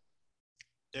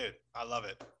 Dude, I love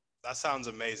it. That sounds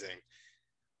amazing.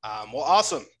 Well,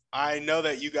 awesome. I know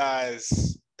that you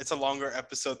guys, it's a longer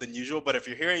episode than usual, but if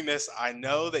you're hearing this, I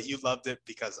know that you loved it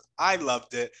because I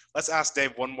loved it. Let's ask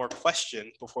Dave one more question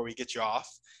before we get you off.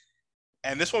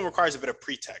 And this one requires a bit of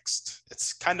pretext.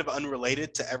 It's kind of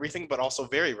unrelated to everything, but also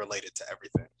very related to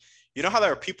everything. You know how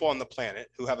there are people on the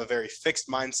planet who have a very fixed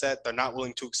mindset. They're not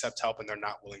willing to accept help and they're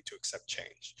not willing to accept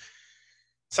change.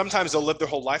 Sometimes they'll live their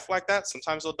whole life like that.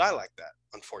 Sometimes they'll die like that,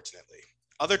 unfortunately.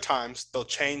 Other times they'll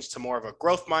change to more of a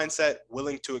growth mindset,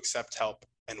 willing to accept help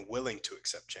and willing to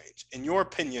accept change. In your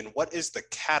opinion, what is the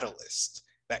catalyst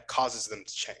that causes them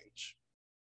to change?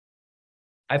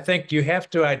 I think you have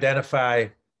to identify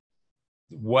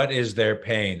what is their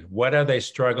pain. What are they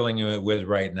struggling with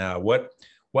right now? What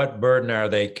burden are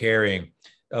they carrying?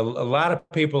 A lot of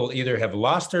people either have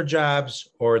lost their jobs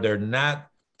or they're not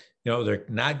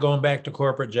going back to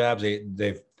corporate jobs.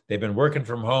 They've been working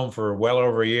from home for well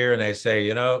over a year and they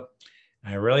say,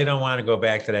 I really don't want to go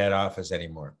back to that office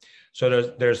anymore.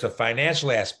 So there's the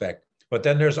financial aspect, but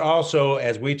then there's also,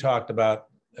 as we talked about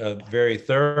very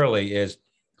thoroughly,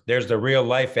 there's the real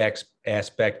life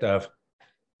aspect of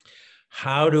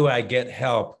how do I get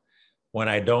help when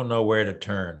I don't know where to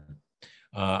turn?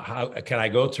 How can I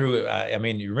go through?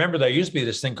 You remember there used to be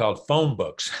this thing called phone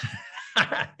books.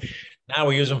 Now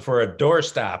we use them for a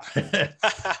doorstop.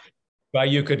 But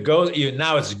you could go.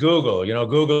 Now it's Google.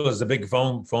 Google is the big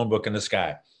phone book in the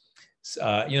sky.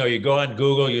 You go on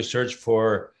Google, you search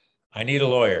for, I need a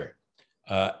lawyer,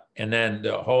 and then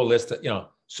the whole list.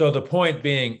 So the point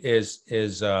being is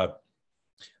I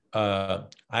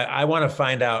want to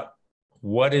find out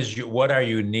what are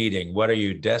you needing? What are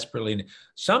you desperately?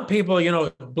 Some people,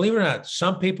 believe it or not,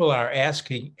 some people are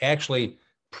actually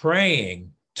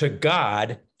praying to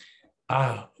God.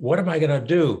 What am I going to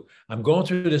do? I'm going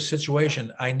through this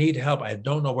situation. I need help. I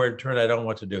don't know where to turn. I don't know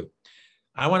what to do.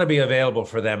 I want to be available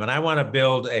for them. And I want to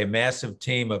build a massive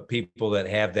team of people that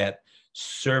have that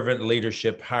servant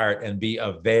leadership heart and be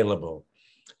available.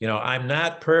 I'm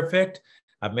not perfect.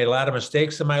 I've made a lot of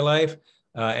mistakes in my life.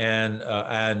 And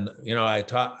I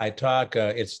talk,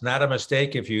 it's not a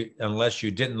mistake unless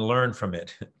you didn't learn from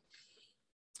it.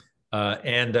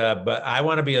 But I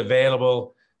want to be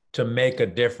available to make a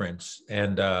difference.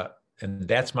 And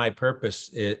that's my purpose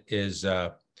is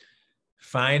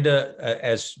find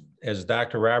as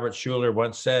Dr. Robert Schuller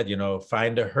once said,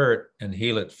 find a hurt and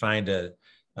heal it, find a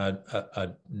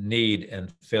need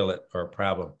and fill it, or a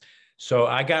problem. So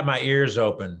I got my ears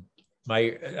open.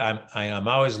 I'm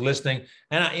always listening,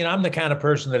 and I'm the kind of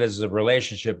person that is a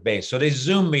relationship based. So these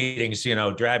Zoom meetings,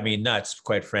 drive me nuts,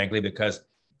 quite frankly, because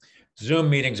Zoom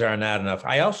meetings are not enough.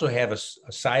 I also have a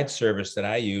side service that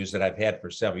I use that I've had for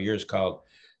several years called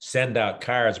Send Out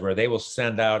Cards, where they will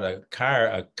send out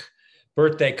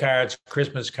birthday cards,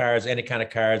 Christmas cards, any kind of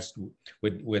cards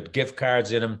with gift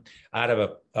cards in them out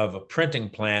of a printing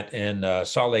plant in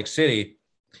Salt Lake City,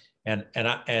 and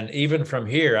even from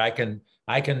here I can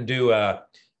do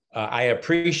I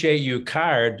appreciate you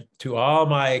card to all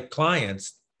my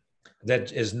clients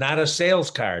that is not a sales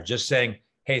card, just saying,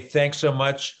 hey, thanks so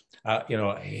much,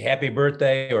 happy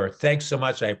birthday, or thanks so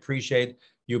much, I appreciate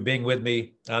you being with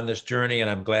me on this journey, and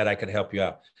I'm glad I could help you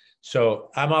out. So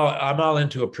I'm all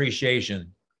into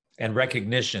appreciation and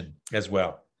recognition as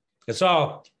well. It's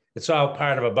all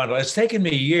part of a bundle. It's taken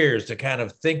me years to kind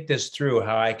of think this through,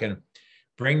 how I can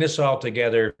bring this all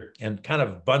together and kind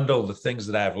of bundle the things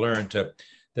that I've learned to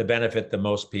benefit the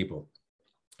most people.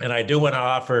 And I do want to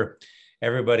offer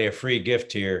everybody a free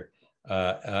gift here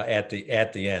at the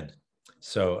end.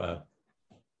 So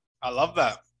I love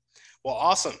that. Well,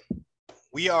 awesome.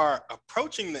 We are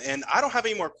approaching the end. I don't have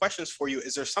any more questions for you.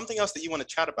 Is there something else that you want to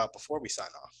chat about before we sign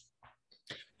off?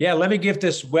 Yeah, let me give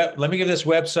this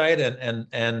website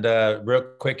and real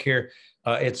quick here.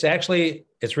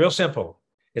 It's real simple.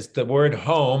 It's the word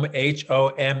home,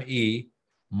 HOME,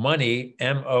 money,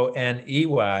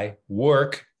 MONEY,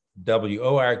 work,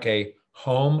 WORK,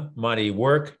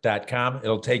 homemoneywork.com.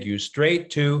 It'll take you straight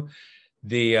to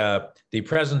the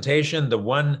presentation. The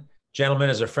one gentleman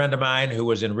is a friend of mine who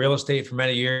was in real estate for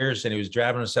many years, and he was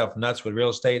driving himself nuts with real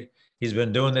estate. He's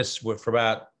been doing this for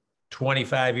about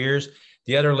 25 years.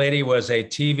 The other lady was a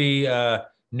TV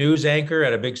news anchor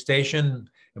at a big station,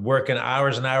 working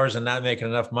hours and hours and not making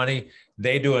enough money.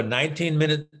 They do a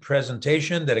 19-minute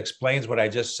presentation that explains what I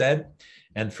just said.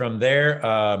 And from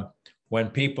there, when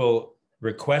people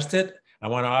request it, I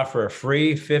want to offer a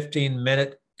free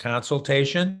 15-minute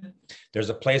consultation. There's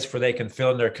a place where they can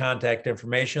fill in their contact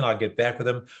information. I'll get back with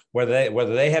them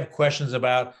whether they have questions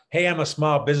about, hey, I'm a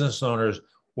small business owner.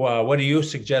 Well, what do you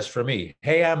suggest for me?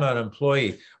 Hey, I'm an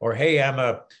employee, or hey, I'm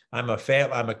a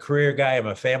career guy. I'm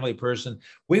a family person.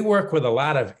 We work with a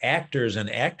lot of actors and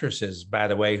actresses, by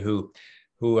the way, who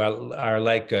are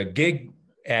like gig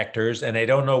actors, and they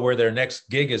don't know where their next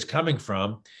gig is coming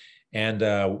from. And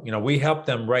we help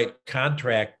them write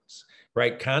contracts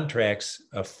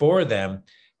for them,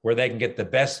 where they can get the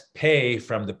best pay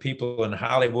from the people in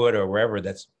Hollywood or wherever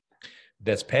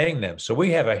that's paying them. So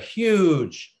we have a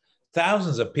huge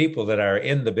thousands of people that are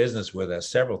in the business with us,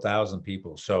 several thousand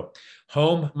people. So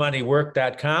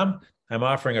homemoneywork.com, I'm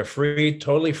offering a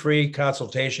totally free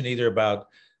consultation, either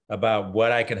about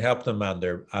what I can help them on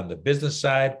the business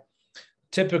side.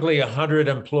 Typically 100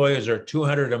 employees or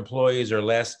 200 employees or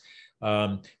less.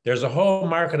 There's a whole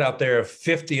market out there of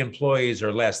 50 employees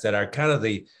or less that are kind of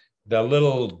the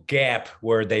little gap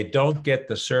where they don't get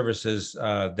the services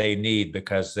they need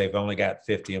because they've only got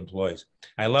 50 employees.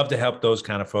 I love to help those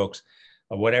kind of folks,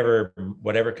 whatever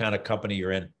kind of company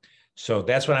you're in. So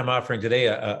that's what I'm offering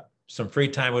today, some free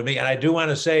time with me. And I do want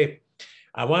to say,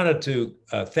 I wanted to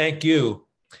thank you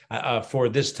for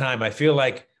this time. I feel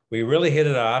like we really hit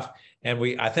it off, and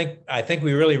I think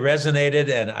we really resonated,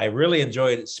 and I really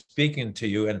enjoyed speaking to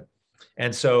you.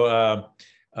 And so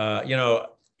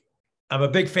I'm a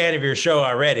big fan of your show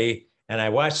already, and I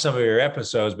watched some of your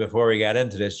episodes before we got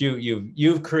into this.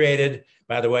 You've created,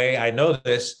 by the way, I know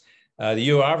this,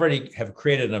 you already have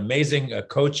created an amazing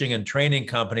coaching and training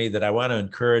company that I want to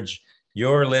encourage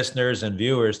your listeners and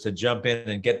viewers to jump in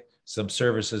and get some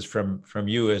services from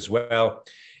you as well.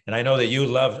 And I know that you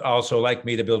love also, like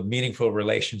me, to build meaningful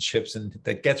relationships and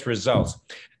that gets results.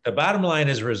 The bottom line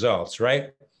is results,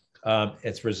 right?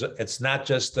 It's not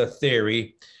just a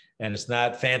theory. and it's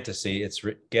not fantasy. It's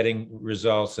getting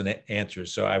results and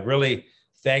answers. So I really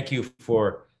thank you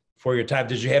for your time.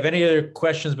 Did you have any other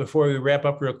questions before we wrap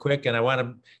up real quick? And I want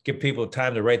to give people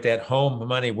time to write that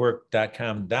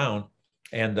homemoneywork.com down.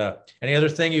 And any other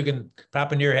thing you can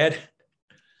pop into your head?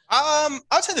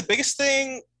 I'd say the biggest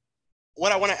thing,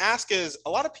 what I want to ask is, a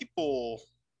lot of people,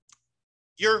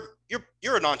 you're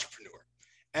an entrepreneur.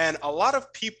 And a lot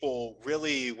of people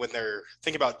really, when they're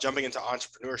thinking about jumping into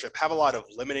entrepreneurship, have a lot of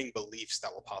limiting beliefs that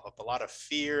will pop up, a lot of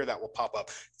fear that will pop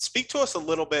up. Speak to us a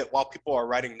little bit while people are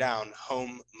writing down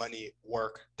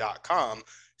homemoneywork.com.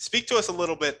 Speak to us a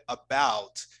little bit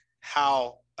about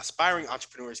how aspiring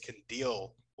entrepreneurs can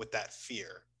deal with that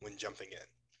fear when jumping in.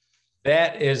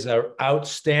 That is an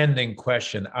outstanding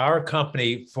question. Our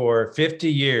company for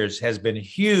 50 years has been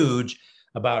huge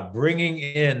about bringing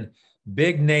in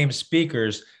big name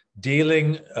speakers,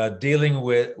 dealing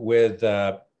with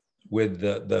the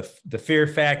fear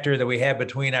factor that we have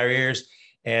between our ears,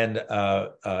 and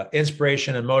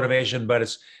inspiration and motivation. But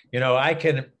it's, I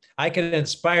can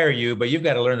inspire you, but you've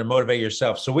got to learn to motivate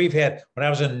yourself. So we've had, when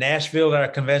I was in Nashville at our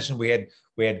convention, we had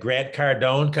Grant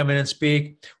Cardone come in and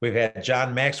speak. We've had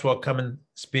John Maxwell come and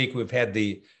speak. We've had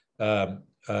the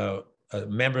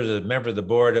member of the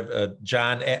board of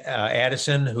John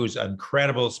Addison, who's an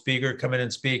incredible speaker, come in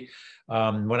and speak.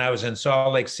 When I was in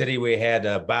Salt Lake City, we had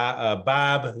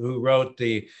Bob, who wrote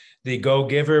the Go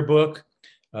Giver book.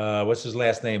 What's his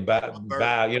last name? Bob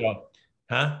Berg.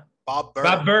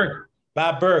 Bob Berg.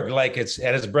 Bob Berg, like it's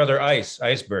at his brother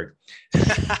Iceberg.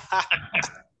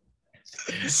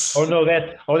 Oh no,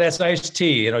 that's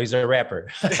Ice-T. He's a rapper.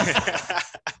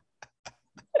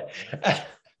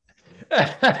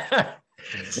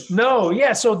 No,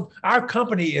 yeah. So our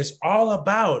company is all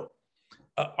about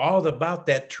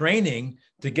that training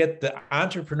to get the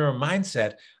entrepreneur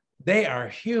mindset. They are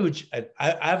huge.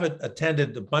 I've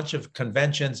attended a bunch of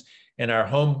conventions in our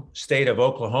home state of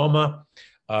Oklahoma,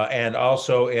 and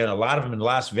also in a lot of them in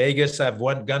Las Vegas. I've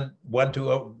gone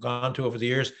to over the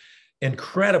years.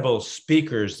 Incredible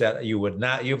speakers that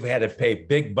you've had to pay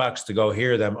big bucks to go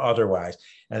hear them otherwise.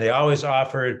 And they always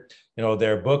offered,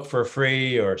 their book for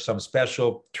free or some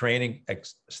special training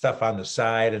stuff on the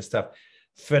side and stuff.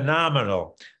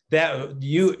 Phenomenal. That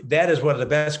is one of the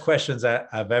best questions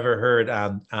I've ever heard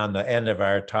on the end of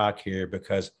our talk here,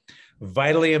 because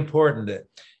vitally important that,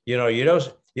 you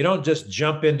don't just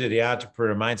jump into the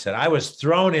entrepreneur mindset. I was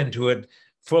thrown into it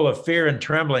full of fear and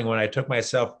trembling when I took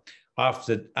myself out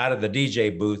of the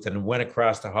DJ booth and went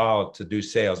across the hall to do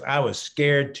sales. I was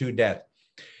scared to death.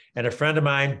 And a friend of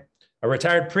mine, a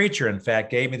retired preacher, in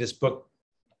fact, gave me this book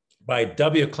by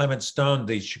W. Clement Stone,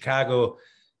 the Chicago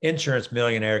insurance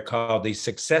millionaire, called The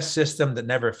Success System That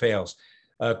Never Fails.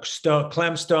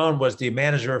 Clem Stone was the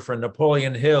manager for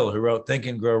Napoleon Hill, who wrote Think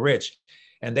and Grow Rich.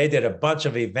 And they did a bunch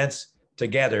of events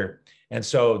together. And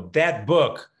so that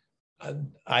book,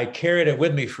 I carried it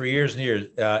with me for years and years.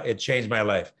 It changed my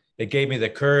life. It gave me the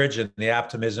courage and the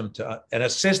optimism and a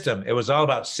system. It was all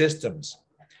about systems.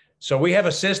 So we have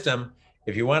a system.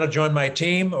 If you want to join my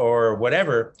team or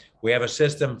whatever, we have a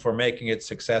system for making it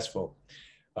successful.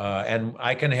 And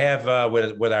I can have,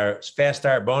 with our Fast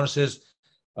Start bonuses,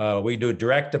 we do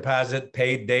direct deposit,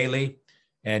 paid daily.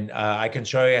 And I can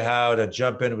show you how to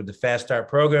jump in with the Fast Start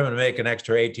program and make an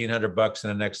extra $1,800 in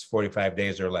the next 45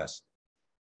 days or less.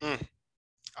 I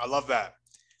love that.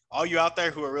 All you out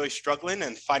there who are really struggling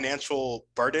and financial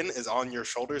burden is on your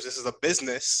shoulders, this is a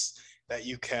business that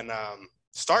you can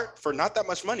start for not that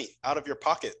much money out of your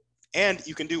pocket. And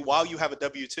you can do while you have a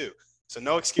W-2. So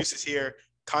no excuses here.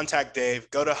 Contact Dave.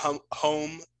 Go to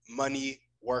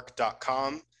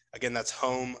homemoneywork.com. Again, that's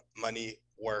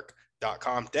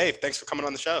homemoneywork.com. Dave, thanks for coming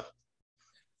on the show.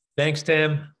 Thanks,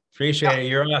 Tim. Appreciate it.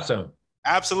 You're awesome.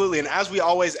 Absolutely. And as we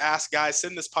always ask, guys,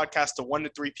 send this podcast to 1 to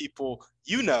 3 people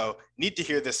need to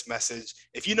hear this message.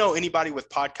 If you know anybody with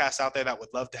podcasts out there that would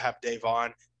love to have Dave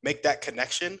on, make that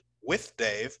connection with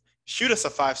Dave. Shoot us a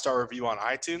 5-star review on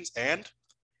iTunes, and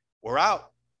we're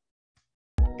out.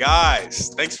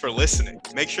 Guys, thanks for listening.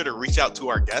 Make sure to reach out to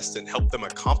our guests and help them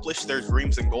accomplish their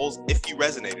dreams and goals if you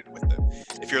resonated with them.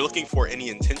 If you're looking for any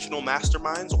intentional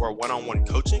masterminds or one-on-one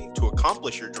coaching to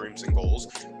accomplish your dreams and goals,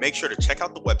 make sure to check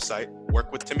out the website,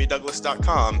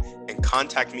 workwithtimmydouglas.com, and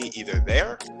contact me either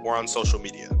there or on social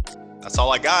media. That's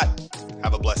all I got.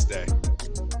 Have a blessed day.